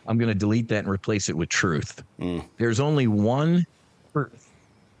facts. I'm going to delete that and replace it with truth. There's only one truth.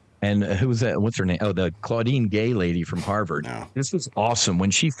 And who was that? What's her name? Oh, the Claudine Gay lady from Harvard. No. This was awesome. When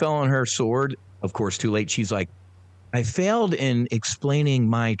she fell on her sword, of course, too late, she's like, I failed in explaining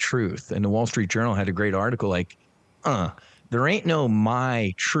my truth. And the Wall Street Journal had a great article like, there ain't no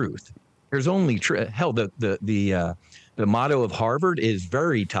my truth. There's only truth. Hell, the motto of Harvard is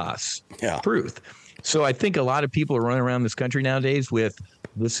veritas, truth. So I think a lot of people are running around this country nowadays with,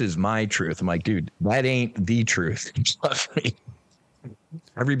 this is my truth. I'm like, dude, that ain't the truth. Trust me.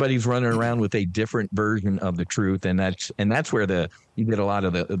 Everybody's running around with a different version of the truth, and that's where you get a lot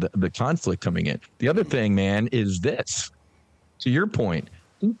of the conflict coming in. The other thing, man, is this. To your point,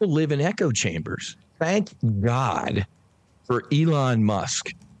 people live in echo chambers. Thank God for Elon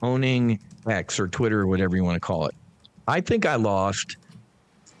Musk owning X or Twitter or whatever you want to call it. I think I lost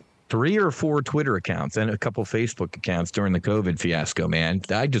 3 or 4 Twitter accounts and a couple Facebook accounts during the COVID fiasco, man.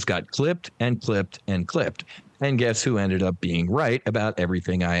 I just got clipped and clipped and clipped. And guess who ended up being right about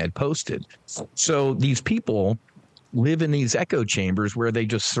everything I had posted? So these people live in these echo chambers where they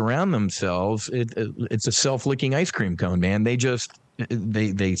just surround themselves. It's a self-licking ice cream cone, man. They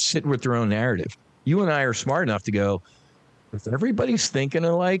sit with their own narrative. You and I are smart enough to go, if everybody's thinking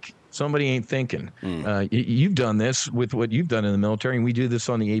alike, somebody ain't thinking. You've done this with what you've done in the military, and we do this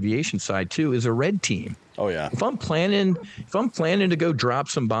on the aviation side too, is a red team. Oh, yeah. If I'm planning to go drop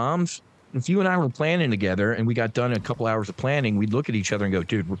some bombs, if you and I were planning together and we got done in a couple hours of planning, we'd look at each other and go,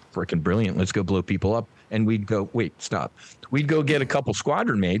 dude, we're freaking brilliant. Let's go blow people up. And we'd go, wait, stop. We'd go get a couple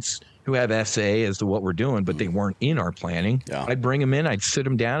squadron mates who have SA as to what we're doing, but they weren't in our planning. Yeah. I'd bring them in. I'd sit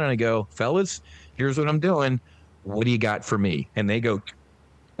them down and I go, fellas, here's what I'm doing. What do you got for me? And they go,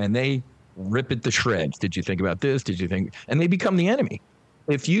 and they rip it to shreds. Did you think about this? Did you think? And they become the enemy.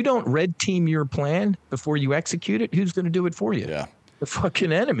 If you don't red team your plan before you execute it, who's going to do it for you? Yeah. The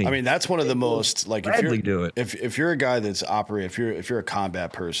fucking enemy. I mean, that's one of the most, like, if you're a guy that's operating, if you're a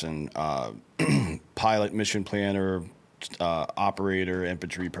combat person, pilot, mission planner, operator,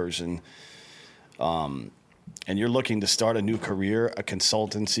 infantry person, and you're looking to start a new career, a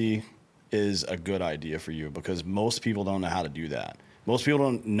consultancy is a good idea for you because most people don't know how to do that. Most people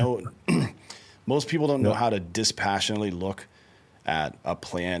don't know. Most people don't know how to dispassionately look at a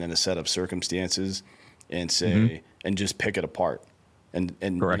plan and a set of circumstances and say and just pick it apart. And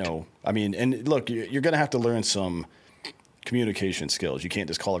Correct. I mean, and look, you're going to have to learn some communication skills. You can't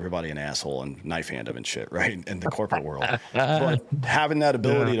just call everybody an asshole and knife hand them and shit, right? In the corporate world. But having that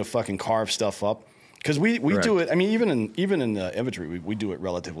ability to fucking carve stuff up, because we do it. I mean, even in the infantry, we do it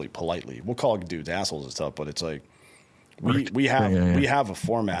relatively politely. We'll call dudes assholes and stuff, but it's like we have a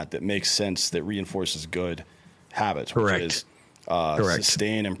format that makes sense, that reinforces good habits, which is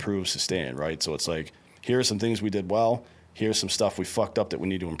sustain, improve, sustain, right? So it's like, here are some things we did well. Here's some stuff we fucked up that we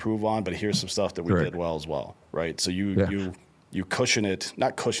need to improve on, but here's some stuff that we did well as well, right? So you cushion it.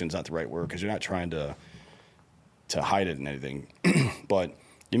 Not cushion's not the right word because you're not trying to hide it in anything, but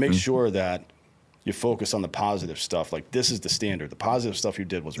You make sure that you focus on the positive stuff. Like, this is the standard. The positive stuff you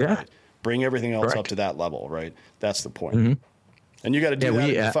did was right. Bring everything else up to that level, right? That's the point. And you got to do that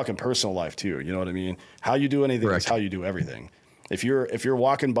in your fucking personal life too. You know what I mean? How you do anything is how you do everything. If you're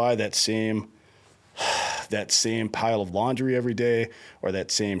walking by that same pile of laundry every day, or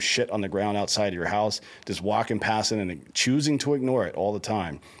that same shit on the ground outside of your house, just walking past it and choosing to ignore it all the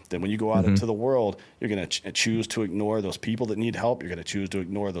time, then when you go out into the world, you're going to choose to ignore those people that need help. You're going to choose to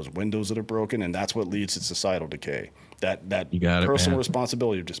ignore those windows that are broken, and that's what leads to societal decay. That personal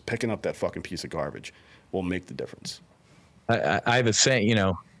responsibility of just picking up that fucking piece of garbage will make the difference. I have a saying, you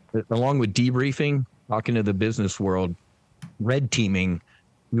know, along with debriefing, talking to the business world, red teaming,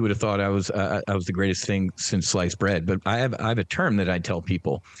 you would have thought I was the greatest thing since sliced bread. But I have a term that I tell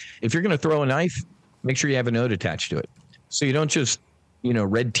people: if you're going to throw a knife, make sure you have a note attached to it, so you don't just, you know,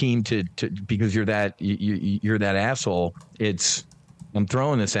 red team to because you're that asshole. It's, I'm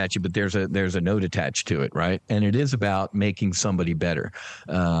throwing this at you, but there's a note attached to it, right? And it is about making somebody better.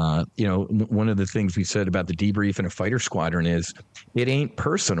 You know, one of the things we said about the debrief in a fighter squadron is it ain't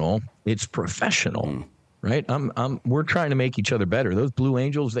personal, it's professional. Right? We're trying to make each other better. Those Blue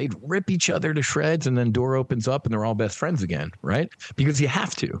Angels, they'd rip each other to shreds, and then door opens up and they're all best friends again, right? Because you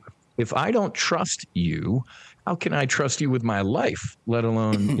have to. If I don't trust you, how can I trust you with my life, let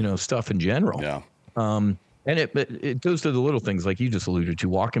alone, you know, stuff in general? Yeah. And it goes to the little things like you just alluded to,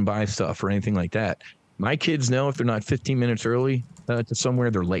 walking by stuff or anything like that. My kids know if they're not 15 minutes early to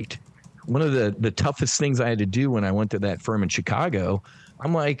somewhere, they're late. One of the toughest things I had to do when I went to that firm in Chicago,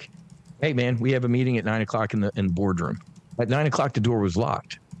 I'm like, hey, man, we have a meeting at 9 o'clock in the boardroom. At 9 o'clock, the door was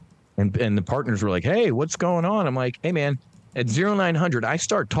locked. And the partners were like, hey, what's going on? I'm like, hey, man, at 0900, I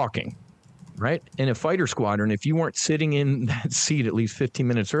start talking, right? In a fighter squadron, if you weren't sitting in that seat at least 15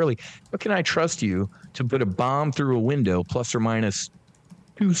 minutes early, how can I trust you to put a bomb through a window plus or minus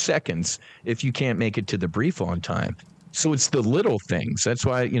 2 seconds if you can't make it to the brief on time? So it's the little things. That's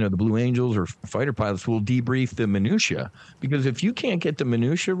why, you know, the Blue Angels or fighter pilots will debrief the minutia, because if you can't get the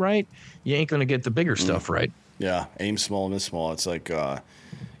minutia right, you ain't going to get the bigger stuff right. Yeah, aim small, miss small. It's like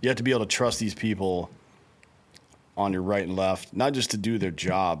you have to be able to trust these people on your right and left, not just to do their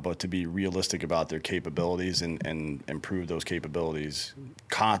job, but to be realistic about their capabilities and improve those capabilities,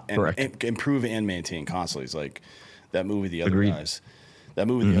 improve and maintain constantly. It's like that movie, The Other Guys. That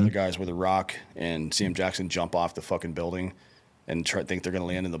movie, The Other Guys, where The Rock and Sam Jackson jump off the fucking building and think they're going to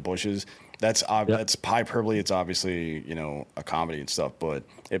land in the bushes. That's hyperbole. It's obviously, you know, a comedy and stuff, but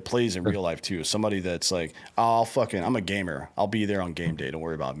it plays in real life too. Somebody that's like, oh, I'm a gamer. I'll be there on game day. Don't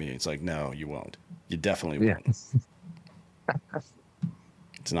worry about me. It's like, no, you won't. You definitely won't.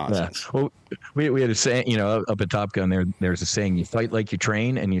 It's nonsense. Yeah. Well, we had a saying, you know, up at Top Gun, there's a saying: you fight like you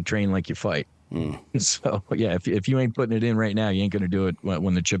train, and you train like you fight. So yeah, if you ain't putting it in right now, you ain't going to do it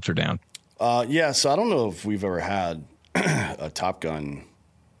when the chips are down. Yeah. So I don't know if we've ever had a Top Gun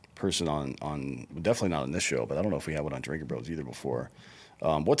person on definitely not on this show, but I don't know if we had one on Drinker Bros either before.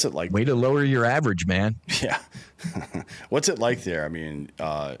 What's it like? Way to lower your average, man. Yeah. What's it like there? I mean,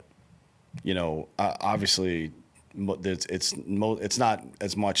 you know, obviously it's not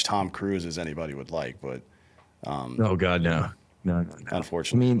as much Tom Cruise as anybody would like, but oh God, no.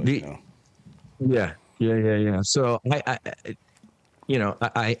 Unfortunately, I mean, you know. Yeah. So I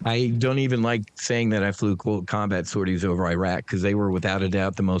don't even like saying that I flew quote combat sorties over Iraq, because they were without a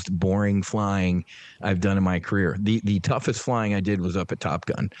doubt the most boring flying I've done in my career. The toughest flying I did was up at Top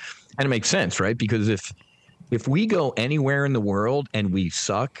Gun, and it makes sense, right? Because if we go anywhere in the world and we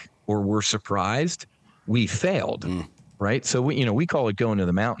suck or we're surprised, we failed. Right. So we call it going to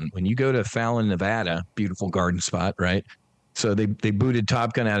the mountain. When you go to Fallon, Nevada, beautiful garden spot, right? So they booted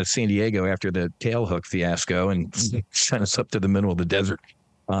Top Gun out of San Diego after the tailhook fiasco and sent us up to the middle of the desert.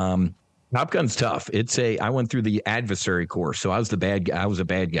 Top Gun's tough. I went through the adversary course, so I was the bad guy. I was a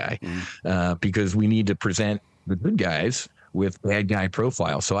bad guy because we need to present the good guys with bad guy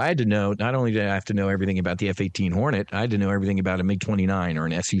profile. So I had to know, not only did I have to know everything about the F-18 Hornet, I had to know everything about a MiG-29 or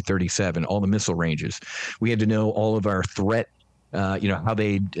an Su-37, all the missile ranges. We had to know all of our threat, how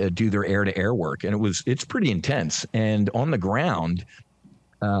they do their air-to-air work. And it's pretty intense. And on the ground,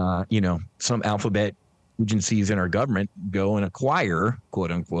 some alphabet agencies in our government go and acquire,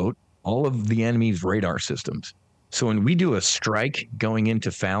 quote unquote, all of the enemy's radar systems. So when we do a strike going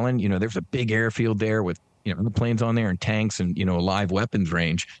into Fallon, there's a big airfield there with, the planes on there and tanks and, a live weapons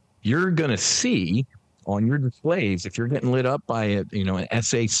range. You're going to see on your displays, if you're getting lit up by an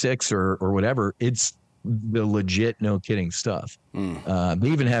SA-6 or whatever, it's the legit, no kidding stuff. They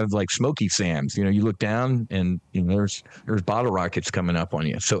even have like Smoky Sam's, you look down and there's bottle rockets coming up on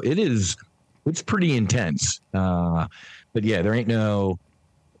you. So it's pretty intense. But yeah, there ain't no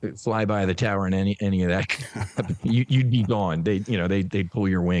fly by the tower and any of that, you'd be gone. They'd pull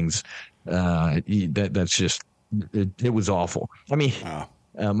your wings. That's just it was awful. I mean,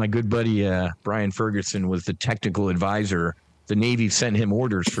 my good buddy Brian Ferguson was the technical advisor. The Navy sent him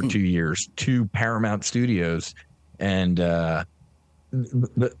orders for 2 years to Paramount Studios, and the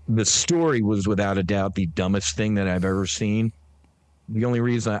story was without a doubt the dumbest thing that I've ever seen. The only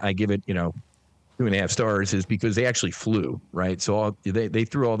reason I give it 2.5 stars is because they actually flew, right? So they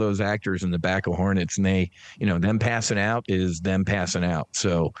threw all those actors in the back of Hornets, and they, them passing out is them passing out.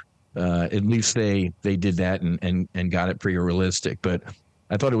 So at least they did that and got it pretty realistic. But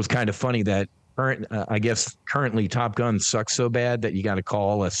I thought it was kind of funny that I guess currently Top Gun sucks so bad that you got to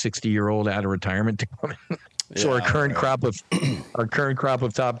call a 60-year-old out of retirement to come in. So our current crop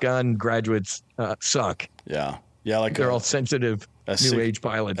of Top Gun graduates suck. Yeah, like they're all sensitive new age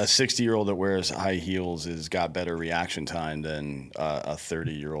pilots. A 60-year-old that wears high heels has got better reaction time than a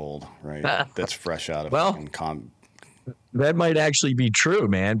 30-year-old, right? That's fresh out of That might actually be true,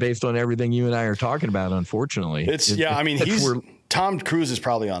 man, based on everything you and I are talking about, unfortunately. Tom Cruise is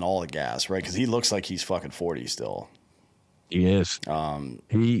probably on all the gas, right? Because he looks like he's fucking 40 still. He is.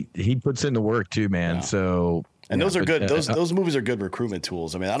 He puts in the work too, man. Yeah. So, and those are good. Those movies are good recruitment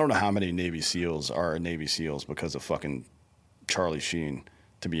tools. I mean, I don't know how many Navy SEALs are Navy SEALs because of fucking Charlie Sheen,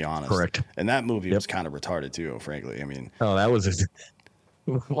 to be honest. Correct. And that movie was kind of retarded too, frankly. I mean, that was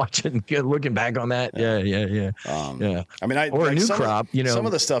looking back on that. Yeah. I mean, a new crop. Some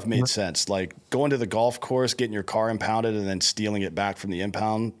of the stuff made sense, like going to the golf course, getting your car impounded, and then stealing it back from the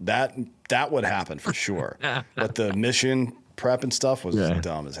impound. That would happen for sure. But the mission prep and stuff was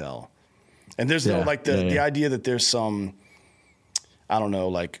dumb as hell. And there's the idea that there's some, I don't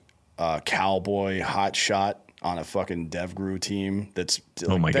know, cowboy hot shot on a fucking DevGru team. That's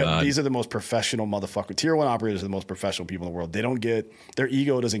God. These are the most professional motherfuckers. Tier 1 operators are the most professional people in the world. They don't get, their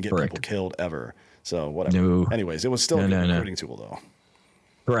ego doesn't get people killed ever. So whatever. No. Anyways, it was still a good recruiting tool though.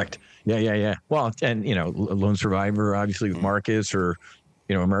 Correct. Yeah. Well, and Lone Survivor, obviously with Marcus, or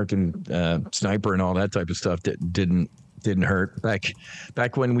American Sniper and all that type of stuff that didn't hurt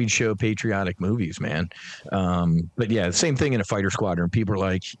back when we'd show patriotic movies, man. But yeah, same thing in a fighter squadron. People are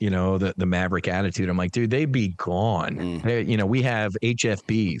like, the Maverick attitude. I'm like, dude, they'd be gone. We have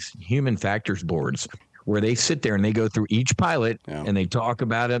HFBs, human factors boards, where they sit there and they go through each pilot and they talk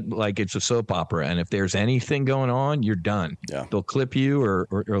about it like it's a soap opera. And if there's anything going on, you're done. Yeah. They'll clip you or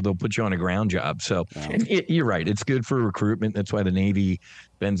they'll put you on a ground job. So you're right. It's good for recruitment. That's why the Navy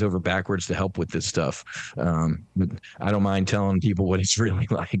bends over backwards to help with this stuff. But I don't mind telling people what it's really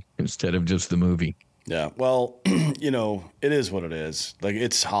like instead of just the movie. Yeah. Well, it is what it is. Like,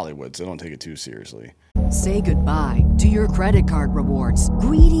 it's Hollywood, so don't take it too seriously. Say goodbye to your credit card rewards.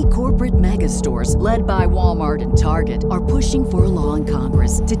 Greedy corporate mega stores, led by Walmart and Target, are pushing for a law in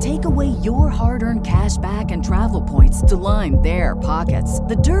Congress to take away your hard-earned cash back and travel points to line their pockets.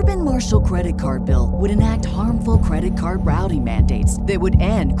 The Durbin-Marshall credit card bill would enact harmful credit card routing mandates that would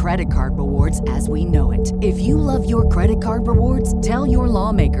end credit card rewards as we know it. If you love your credit card rewards, tell your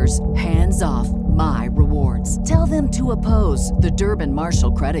lawmakers, hands off my rewards. Tell them to oppose the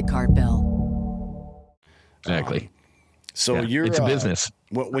Durbin-Marshall credit card bill. Exactly. It's a business.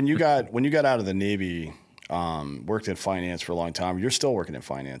 When you got out of the Navy, worked in finance for a long time. You're still working in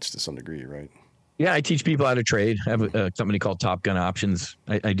finance to some degree, right? Yeah, I teach people how to trade. I have a company called Top Gun Options.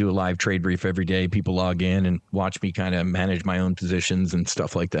 I do a live trade brief every day. People log in and watch me kind of manage my own positions and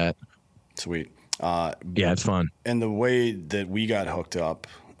stuff like that. Sweet. Yeah, it's fun. And the way that we got hooked up,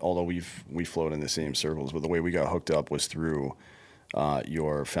 although we float in the same circles, but the way we got hooked up was through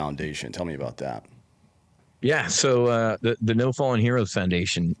your foundation. Tell me about that. Yeah, so the No Fallen Heroes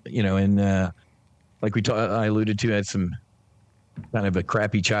Foundation, and like I alluded to, had some kind of a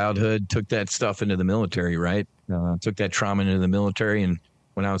crappy childhood, took that stuff into the military, right? Took that trauma into the military, and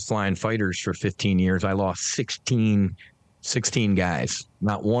when I was flying fighters for 15 years, I lost 16 guys,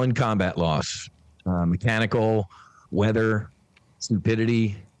 not one combat loss. Mechanical, weather,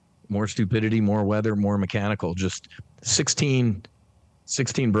 stupidity, more weather, more mechanical, just 16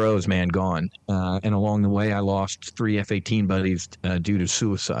 bros, man, gone. And along the way, I lost 3 F-18 buddies due to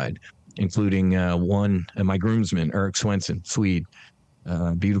suicide, including one, my groomsman, Eric Swenson, Swede.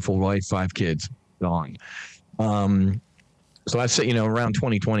 Beautiful wife, 5 kids, gone. So I said, around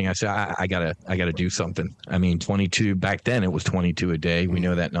 2020, I said, I gotta do something. I mean, 22, back then it was 22 a day. We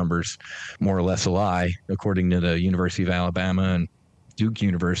know that number's more or less a lie, according to the University of Alabama and Duke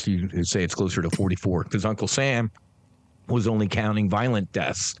University, who say it's closer to 44, because Uncle Sam was only counting violent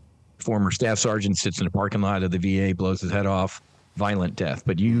deaths. Former staff sergeant sits in the parking lot of the VA, blows his head off, violent death.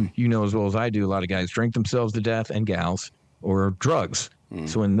 But you know as well as I do, a lot of guys drink themselves to death, and gals, or drugs.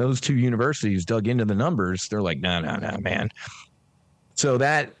 So when those two universities dug into the numbers, they're like, no, man. So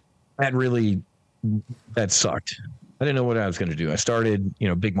that sucked. I didn't know what I was going to do. I started,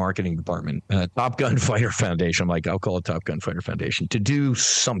 big marketing department, Top Gun Fighter Foundation. I'm like, I'll call it Top Gun Fighter Foundation to do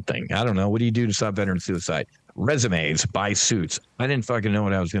something. I don't know. What do you do to stop veteran suicide? Resumes, buy suits. I didn't fucking know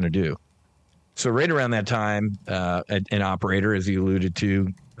what I was going to do. So right around that time, an operator, as you alluded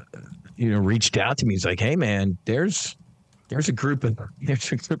to, reached out to me. He's like, hey man, there's a group of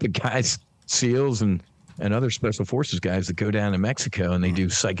guys, SEALs and other special forces guys that go down to Mexico and they do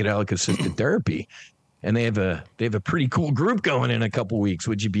psychedelic assisted therapy. And they have a pretty cool group going in a couple weeks.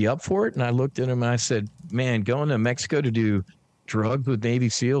 Would you be up for it? And I looked at him and I said, man, going to Mexico to do drugs with Navy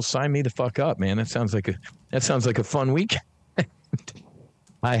SEALs, sign me the fuck up, man. That sounds like a fun week.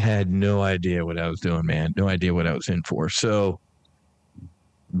 I had no idea what I was doing, man. No idea what I was in for. So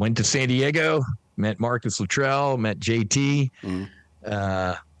went to San Diego, met Marcus Luttrell, met JT,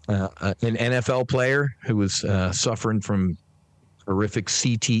 an NFL player who was suffering from horrific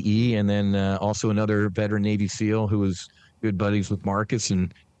CTE, and then also another veteran Navy SEAL who was good buddies with Marcus.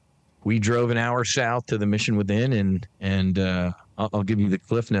 And we drove an hour south to the Mission Within, and I'll give you the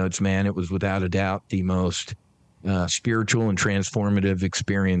cliff notes, man. It was without a doubt the most spiritual and transformative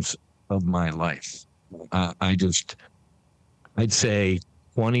experience of my life. I'd say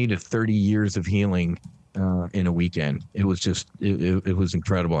 20 to 30 years of healing in a weekend. It was just, it was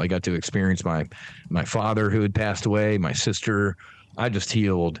incredible. I got to experience my father who had passed away, my sister. I just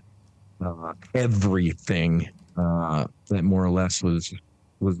healed everything that more or less was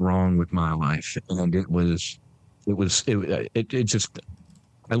wrong with my life. And it just,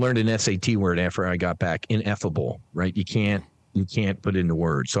 I learned an SAT word after I got back, ineffable, right? You can't put into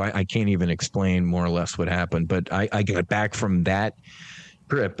words. So I can't even explain more or less what happened, but I got back from that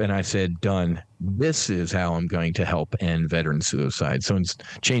trip and I said, done. This is how I'm going to help end veteran suicide. So it's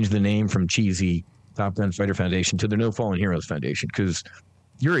changed the name from cheesy Top Gun Fighter Foundation to the No Fallen Heroes Foundation, because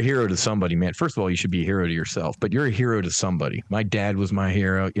you're a hero to somebody, man. First of all, you should be a hero to yourself, but you're a hero to somebody. My dad was my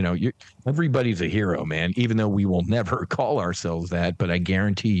hero. Everybody's a hero, man, even though we will never call ourselves that, but I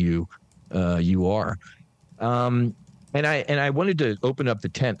guarantee you, you are. And I wanted to open up the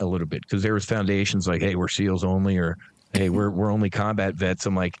tent a little bit, because there was foundations like, hey, we're SEALs only, or hey, we're only combat vets.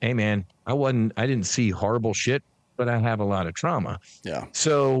 I'm like, hey man, I didn't see horrible shit, but I have a lot of trauma. Yeah.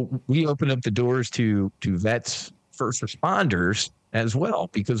 So we opened up the doors to vets, first responders as well,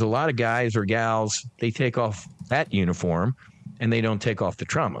 because a lot of guys or gals, they take off that uniform and they don't take off the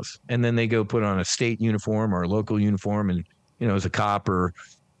traumas. And then they go put on a state uniform or a local uniform and, as a cop or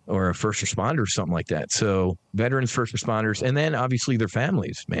a first responder or something like that. So veterans, first responders, and then obviously their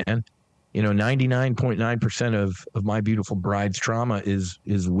families, man. 99.9% of my beautiful bride's trauma is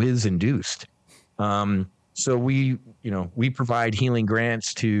Whiz induced. So we provide healing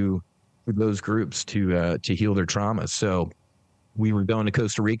grants to those groups to heal their traumas. So we were going to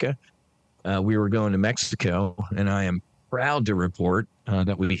Costa Rica. We were going to Mexico, and I am proud to report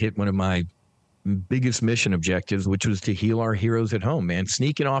that we hit one of my biggest mission objectives, which was to heal our heroes at home, man.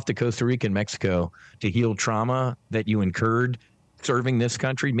 Sneaking off to Costa Rica and Mexico to heal trauma that you incurred serving this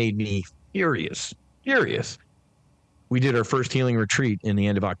country made me furious. We did our first healing retreat in the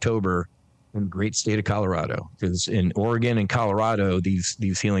end of October in the great state of Colorado, because in Oregon and Colorado, these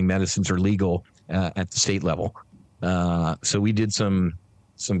healing medicines are legal at the state level. So we did some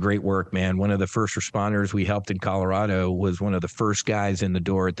great work, man. One of the first responders we helped in Colorado was one of the first guys in the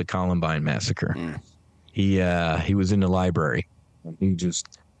door at the Columbine massacre. He was in the library.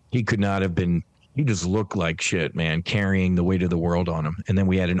 He could not have been. He just looked like shit, man, carrying the weight of the world on him. And then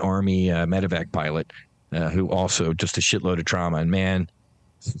we had an Army medevac pilot who also just a shitload of trauma. And man,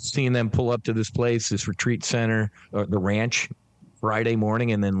 seeing them pull up to this place, this retreat center, the ranch, Friday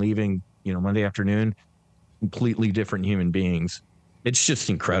morning, and then leaving, Monday afternoon, completely different human beings. It's just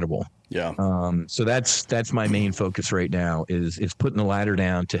incredible. Yeah. So that's my main focus right now is putting the ladder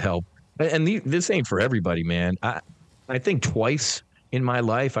down to help. And this ain't for everybody, man. I think twice in my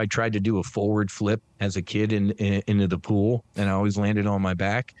life I tried to do a forward flip as a kid into the pool, and I always landed on my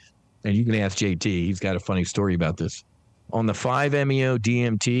back. And you can ask JT. He's got a funny story about this. On the 5-MeO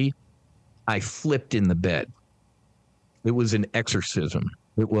DMT, I flipped in the bed. It was an exorcism.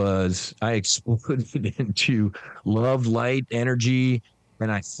 I exploded into love, light, energy,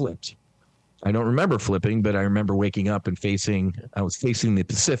 and I flipped. I don't remember flipping, but I remember waking up and I was facing the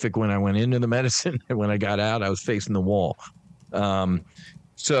Pacific when I went into the medicine. And when I got out, I was facing the wall.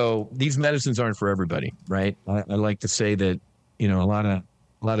 So these medicines aren't for everybody, right? I like to say that, a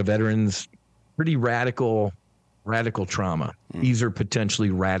lot of veterans, pretty radical radical trauma. These are potentially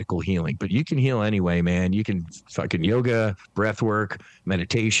radical healing, but you can heal anyway, man. You can fucking yoga, breath work,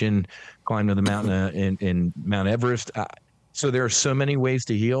 meditation, climb to the mountain in Mount Everest. So there are so many ways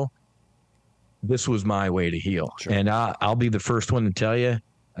to heal. This was my way to heal. Sure. And I'll be the first one to tell you,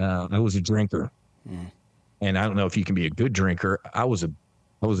 I was a drinker. And I don't know if you can be a good drinker. I was a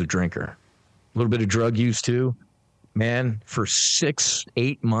drinker. A little bit of drug use too. Man, for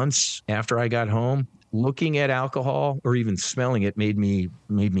 6-8 months after I got home, looking at alcohol or even smelling it made me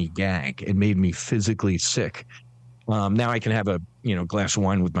gag. It made me physically sick. Now I can have a glass of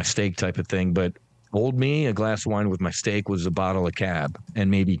wine with my steak type of thing, but old me, a glass of wine with my steak was a bottle of Cab and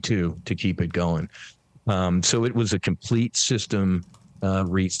maybe 2 to keep it going. So it was a complete system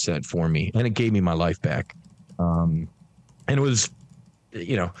reset for me, and it gave me my life back. And it was,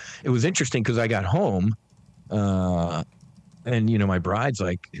 it was interesting because I got home, and my bride's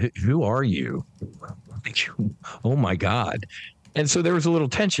like, "Who are you?" Oh my God. And so there was a little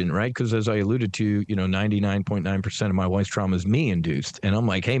tension, right? Because as I alluded to, 99.9% of my wife's trauma is me induced. And I'm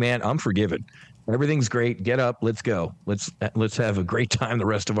like, hey man, I'm forgiven. Everything's great. Get up. Let's go. Let's have a great time the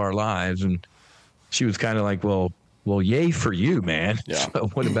rest of our lives. And she was kind of like, well, yay for you, man. Yeah. So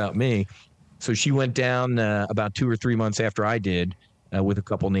what about me? So she went down about 2 or 3 months after I did with a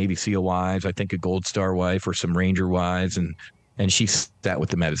couple Navy SEAL wives, I think a Gold Star wife or some Ranger wives. And she sat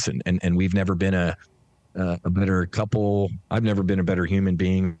with the medicine. And we've never been a better couple. I've never been a better human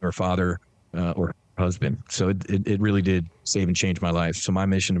being or father or husband. So it really did save and change my life. So my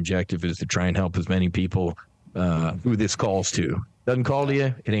mission objective is to try and help as many people who this calls to. Doesn't call to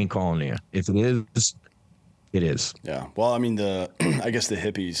you, it ain't calling to you. If it is, it is. Yeah. Well, I mean, I guess the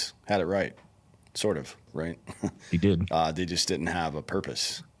hippies had it right, sort of, right? They did. They just didn't have a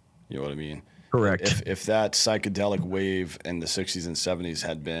purpose. You know what I mean? Correct. If that psychedelic wave in the 60s and 70s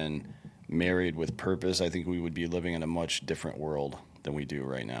had been married with purpose, I think we would be living in a much different world than we do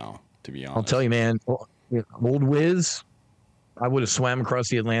right now, to be honest. I'll tell you, man, old Whiz, I would have swam across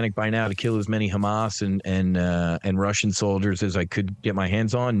the Atlantic by now to kill as many Hamas and Russian soldiers as I could get my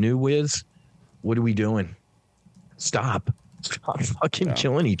hands on. New Whiz, what are we doing? Stop fucking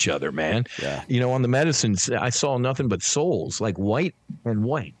killing each other, man. Yeah. On the medicines, I saw nothing but souls, like white and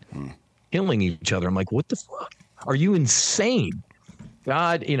white, killing each other. I'm like, what the fuck? Are you insane?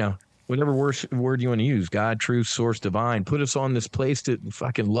 God, whatever word you want to use, God, truth, source, divine, put us on this place to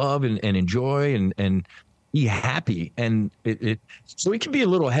fucking love and enjoy and be happy. And so it can be a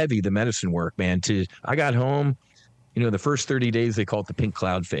little heavy, the medicine work, man. I got home, the first 30 days, they call it the pink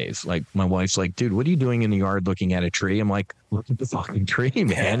cloud phase. Like my wife's like, dude, what are you doing in the yard looking at a tree? I'm like, look at the fucking tree,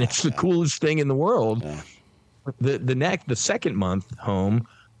 man. It's the coolest thing in the world. Yeah. The second month home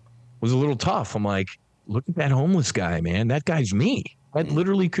was a little tough. I'm like, look at that homeless guy, man. That guy's me. That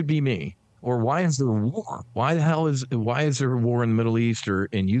literally could be me. Or why is there a war? Why is there a war in the Middle East or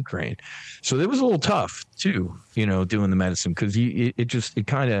in Ukraine? So it was a little tough too, doing the medicine, because it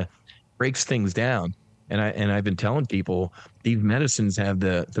kind of breaks things down. And I've been telling people these medicines have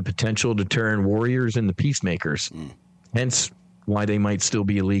the potential to turn warriors into peacemakers. Hence why they might still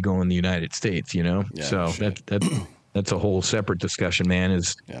be illegal in the United States, Yeah, so that's a whole separate discussion, man.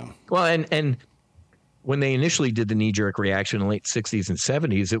 Well, and when they initially did the knee-jerk reaction in the late 60s and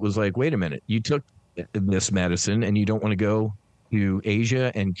 70s, it was like, wait a minute, you took this medicine and you don't want to go to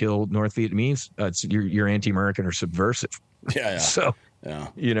Asia and kill North Vietnamese? You're anti-American or subversive. Yeah. So,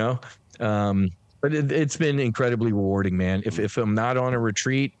 but it's been incredibly rewarding, man. If I'm not on a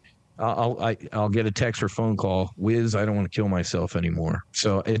retreat, I'll get a text or phone call. Whiz, I don't want to kill myself anymore.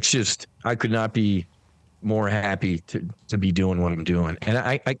 So it's just, I could not be more happy to be doing what I'm doing. And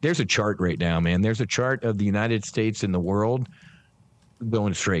I there's a chart right now, man. There's a chart of the United States and the world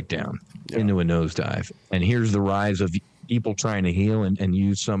going straight down into a nosedive. And here's the rise of people trying to heal and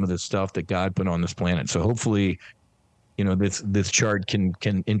use some of the stuff that God put on this planet. So hopefully, this chart can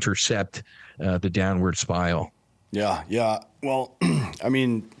intercept the downward spiral. Yeah. Well, I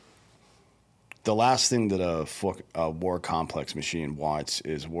mean, the last thing that a war complex machine wants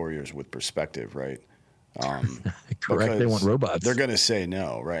is warriors with perspective, right? Correct. They want robots. They're going to say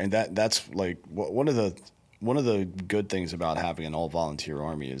no, right? And that's like one of the good things about having an all volunteer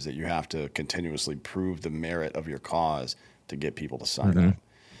army is that you have to continuously prove the merit of your cause to get people to sign up.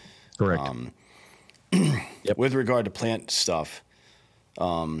 Correct. Yep. With regard to plant stuff,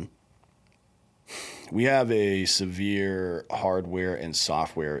 we have a severe hardware and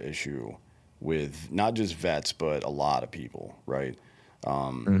software issue with not just vets, but a lot of people, right?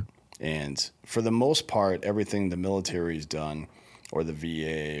 And for the most part, everything the military's done, or the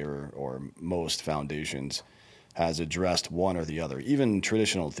VA or most foundations, has addressed one or the other. Even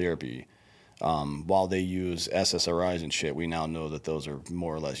traditional therapy While they use SSRIs and shit, we now know that those are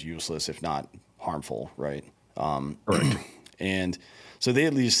more or less useless, if not harmful, right? And so they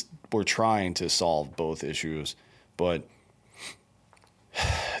at least were trying to solve both issues, but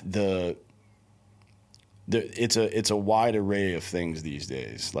it's a wide array of things these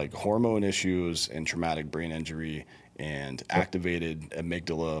days, like hormone issues and traumatic brain injury and activated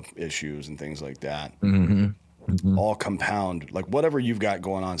amygdala issues and things like that. All compound, like whatever you've got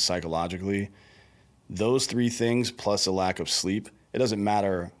going on psychologically, those three things plus a lack of sleep, it doesn't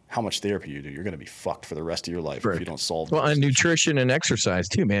matter how much therapy you do, you're going to be fucked for the rest of your life if you don't solve and nutrition and exercise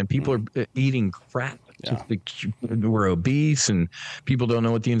too, man. People are eating crap. We're obese and people don't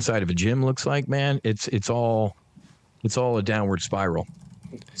know what the inside of a gym looks like, man. It's all a downward spiral.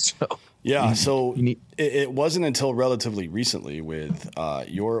 So it wasn't until relatively recently with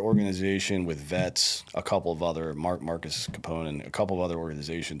your organization, with Vets, a couple of other Marcus Capone and a couple of other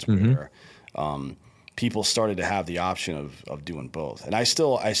organizations where people started to have the option of doing both. And I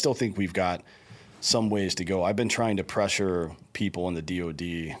still think we've got some ways to go. I've been trying to pressure people in the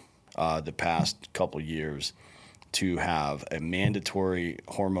DOD the past couple years to have a mandatory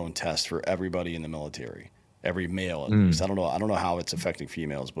hormone test for everybody in the military, every male at least. I don't know how it's affecting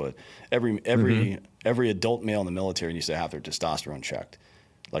females, but every adult male in the military needs to have their testosterone checked,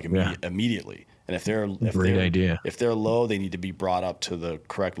 like immediately. And if they're low, they need to be brought up to the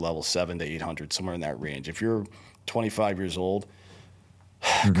correct level, 700 to 800, somewhere in that range. If you're 25 years old,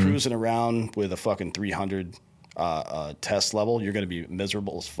 cruising around with a fucking 300 test level, you're going to be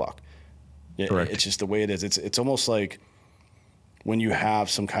miserable as fuck. It's just the way it is. It's almost like when you have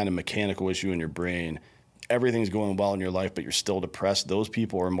some kind of mechanical issue in your brain, everything's going well in your life, but you're still depressed. Those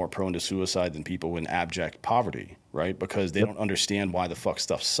people are more prone to suicide than people in abject poverty, right? Because they don't understand why the fuck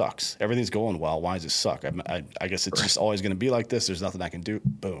stuff sucks. Everything's going well. Why does it suck? I guess it's just always going to be like this. There's nothing I can do.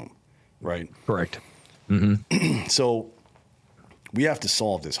 Boom. Right? Correct. So we have to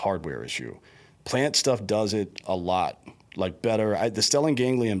solve this hardware issue. Plant stuff does it a lot, like better. The stellate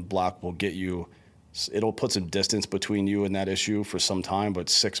ganglion block will get you, it'll put some distance between you and that issue for some time, but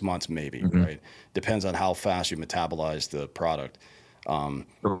 6 months maybe, right? Depends on how fast you metabolize the product.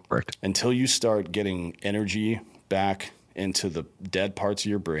 Correct. Until you start getting energy back into the dead parts of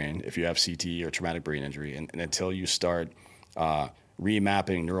your brain, if you have CTE or traumatic brain injury, and until you start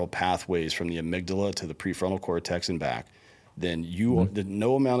remapping neural pathways from the amygdala to the prefrontal cortex and back, then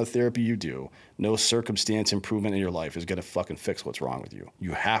no amount of therapy you do, no circumstance improvement in your life is going to fucking fix what's wrong with you.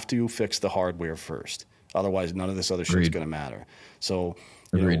 You have to fix the hardware first. Otherwise, none of this other shit's going to matter. So,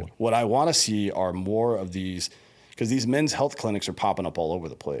 what I want to see are more of these, because these men's health clinics are popping up all over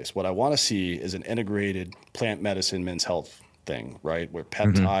the place. What I want to see is an integrated plant medicine men's health thing, right? Where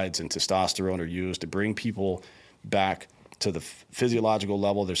peptides and testosterone are used to bring people back to the physiological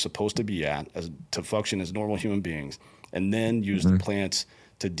level they're supposed to be at to function as normal human beings, and then use the plants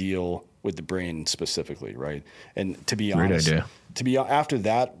to deal with the brain specifically, right? And to be honest, after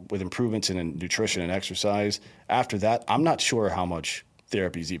that, with improvements in nutrition and exercise, after that, I'm not sure how much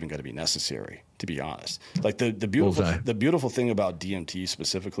therapy is even going to be necessary, to be honest. Like the beautiful thing about DMT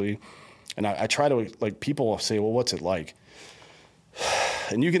specifically, and I try to, like, people say, well, what's it like?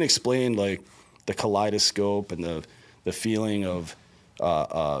 And you can explain, like, the kaleidoscope and the feeling of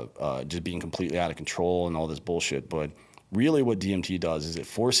just being completely out of control and all this bullshit. But really what DMT does is it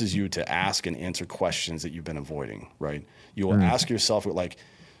forces you to ask and answer questions that you've been avoiding, right? You will ask yourself, like,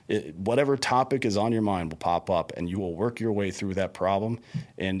 whatever topic is on your mind will pop up, and you will work your way through that problem.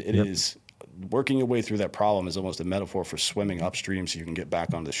 And it is working your way through that problem is almost a metaphor for swimming upstream so you can get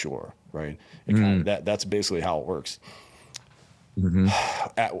back on the shore, right? That's basically how it works.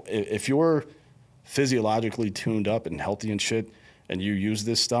 If you're physiologically tuned up and healthy and shit, and you use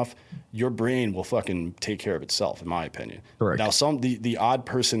this stuff, your brain will fucking take care of itself, in my opinion. Correct. Now, the odd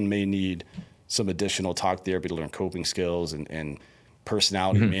person may need some additional talk therapy to learn coping skills and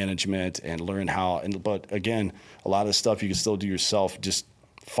personality management and learn how. But again, a lot of the stuff you can still do yourself. Just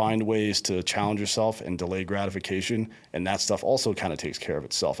find ways to challenge yourself and delay gratification, and that stuff also kind of takes care of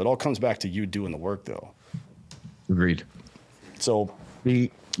itself. It all comes back to you doing the work, though. Agreed. So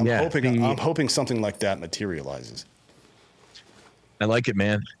I'm hoping something like that materializes. I like it,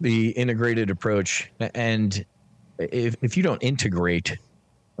 man. The integrated approach. And if you don't integrate,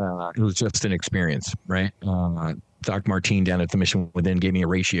 it was just an experience, right? Doc Martine down at the Mission Within gave me a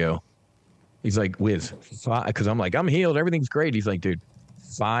ratio. He's like, Whiz, because I'm like, I'm healed. Everything's great. He's like, dude,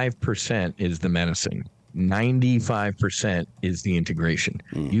 5% is the medicine. 95% is the integration.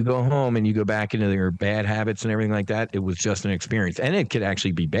 You go home and you go back into your bad habits and everything like that. It was just an experience. And it could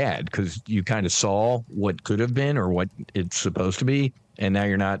actually be bad because you kind of saw what could have been or what it's supposed to be. and now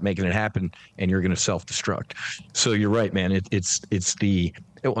you're not making it happen, and you're going to self-destruct. So you're right, man. It's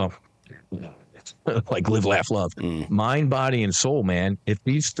like live, laugh, love, mind, body, and soul, man. If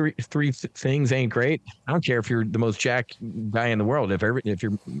these three things ain't great, I don't care if you're the most jacked guy in the world. If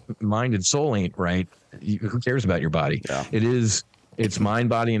your mind and soul ain't right, who cares about your body? Yeah. It's mind,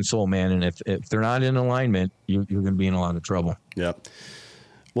 body, and soul, man. And if they're not in alignment, you're going to be in a lot of trouble. Yep.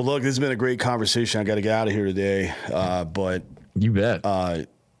 Well, look, this has been a great conversation. I got to get out of here today, but you bet.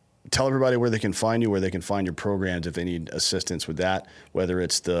 Tell everybody where they can find you, where they can find your programs if they need assistance with that, whether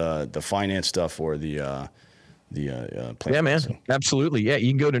it's the finance stuff or the plan. Yeah, man. Absolutely. Yeah,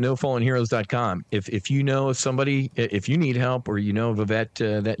 you can go to nofallenheroes.com. If you know somebody, if you need help or you know of a vet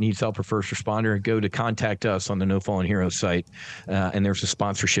that needs help or first responder, go to contact us on the No Fallen Heroes site, and there's a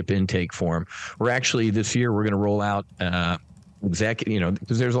sponsorship intake form. We're actually, this year, we're going to roll out because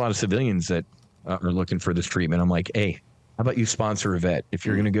there's a lot of civilians that are looking for this treatment. I'm like, hey, how about you sponsor a vet? If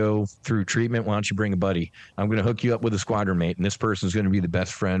you're going to go through treatment, why don't you bring a buddy? I'm going to hook you up with a squadron mate, and this person's going to be the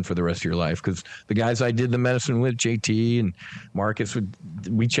best friend for the rest of your life. Because the guys I did the medicine with, JT and Marcus,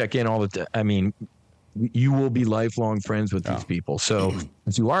 we check in all the time. I mean, you will be lifelong friends with these people. So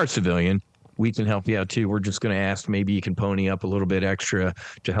if you are a civilian, we can help you out too. We're just going to ask maybe you can pony up a little bit extra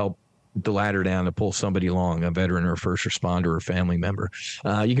to help the ladder down to pull somebody along, a veteran or a first responder or family member.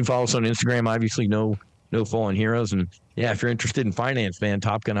 You can follow us on Instagram, obviously, No Fallen Heroes. And yeah, if you're interested in finance, man,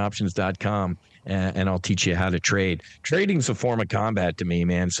 topgunoptions.com, and I'll teach you how to trade. Trading's a form of combat to me,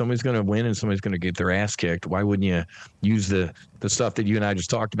 man. Somebody's going to win and somebody's going to get their ass kicked. Why wouldn't you use the stuff that you and I just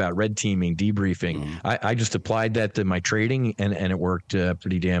talked about, red teaming, debriefing? I just applied that to my trading, and it worked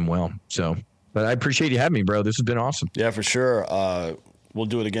pretty damn well. So, but I appreciate you having me, bro. This has been awesome. Yeah, for sure. We'll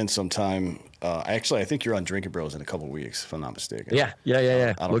do it again sometime. Actually, I think you're on Drinking Bros in a couple of weeks, if I'm not mistaken. Yeah.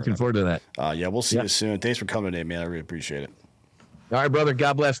 Looking forward to that. Yeah, we'll see you soon. Thanks for coming today, man. I really appreciate it. All right, brother.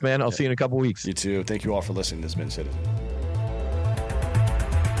 God bless, man. I'll see you in a couple of weeks. You too. Thank you all for listening. This has been Citizen.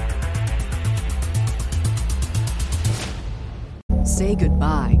 Say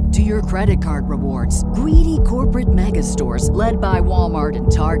goodbye to your credit card rewards. Greedy corporate mega stores, led by Walmart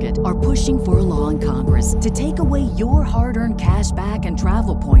and Target, are pushing for a law in Congress to take away your hard-earned cash back and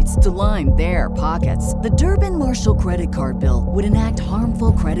travel points to line their pockets. The Durbin-Marshall credit card bill would enact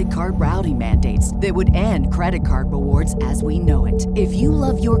harmful credit card routing mandates that would end credit card rewards as we know it. If you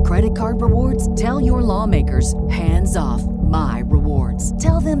love your credit card rewards, tell your lawmakers, hands off my rewards.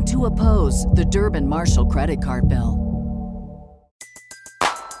 Tell them to oppose the Durbin-Marshall credit card bill.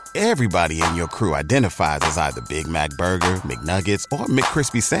 Everybody in your crew identifies as either Big Mac Burger, McNuggets, or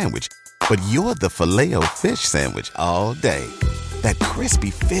McCrispy Sandwich. But you're the Filet-O-Fish Sandwich all day. That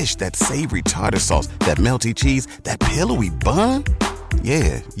crispy fish, that savory tartar sauce, that melty cheese, that pillowy bun.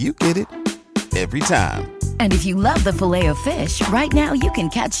 Yeah, you get it. Every time. And if you love the Filet-O-Fish, right now you can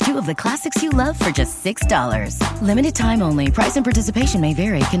catch two of the classics you love for just $6. Limited time only. Price and participation may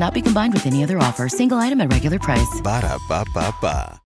vary. Cannot be combined with any other offer. Single item at regular price. Ba-da-ba-ba-ba.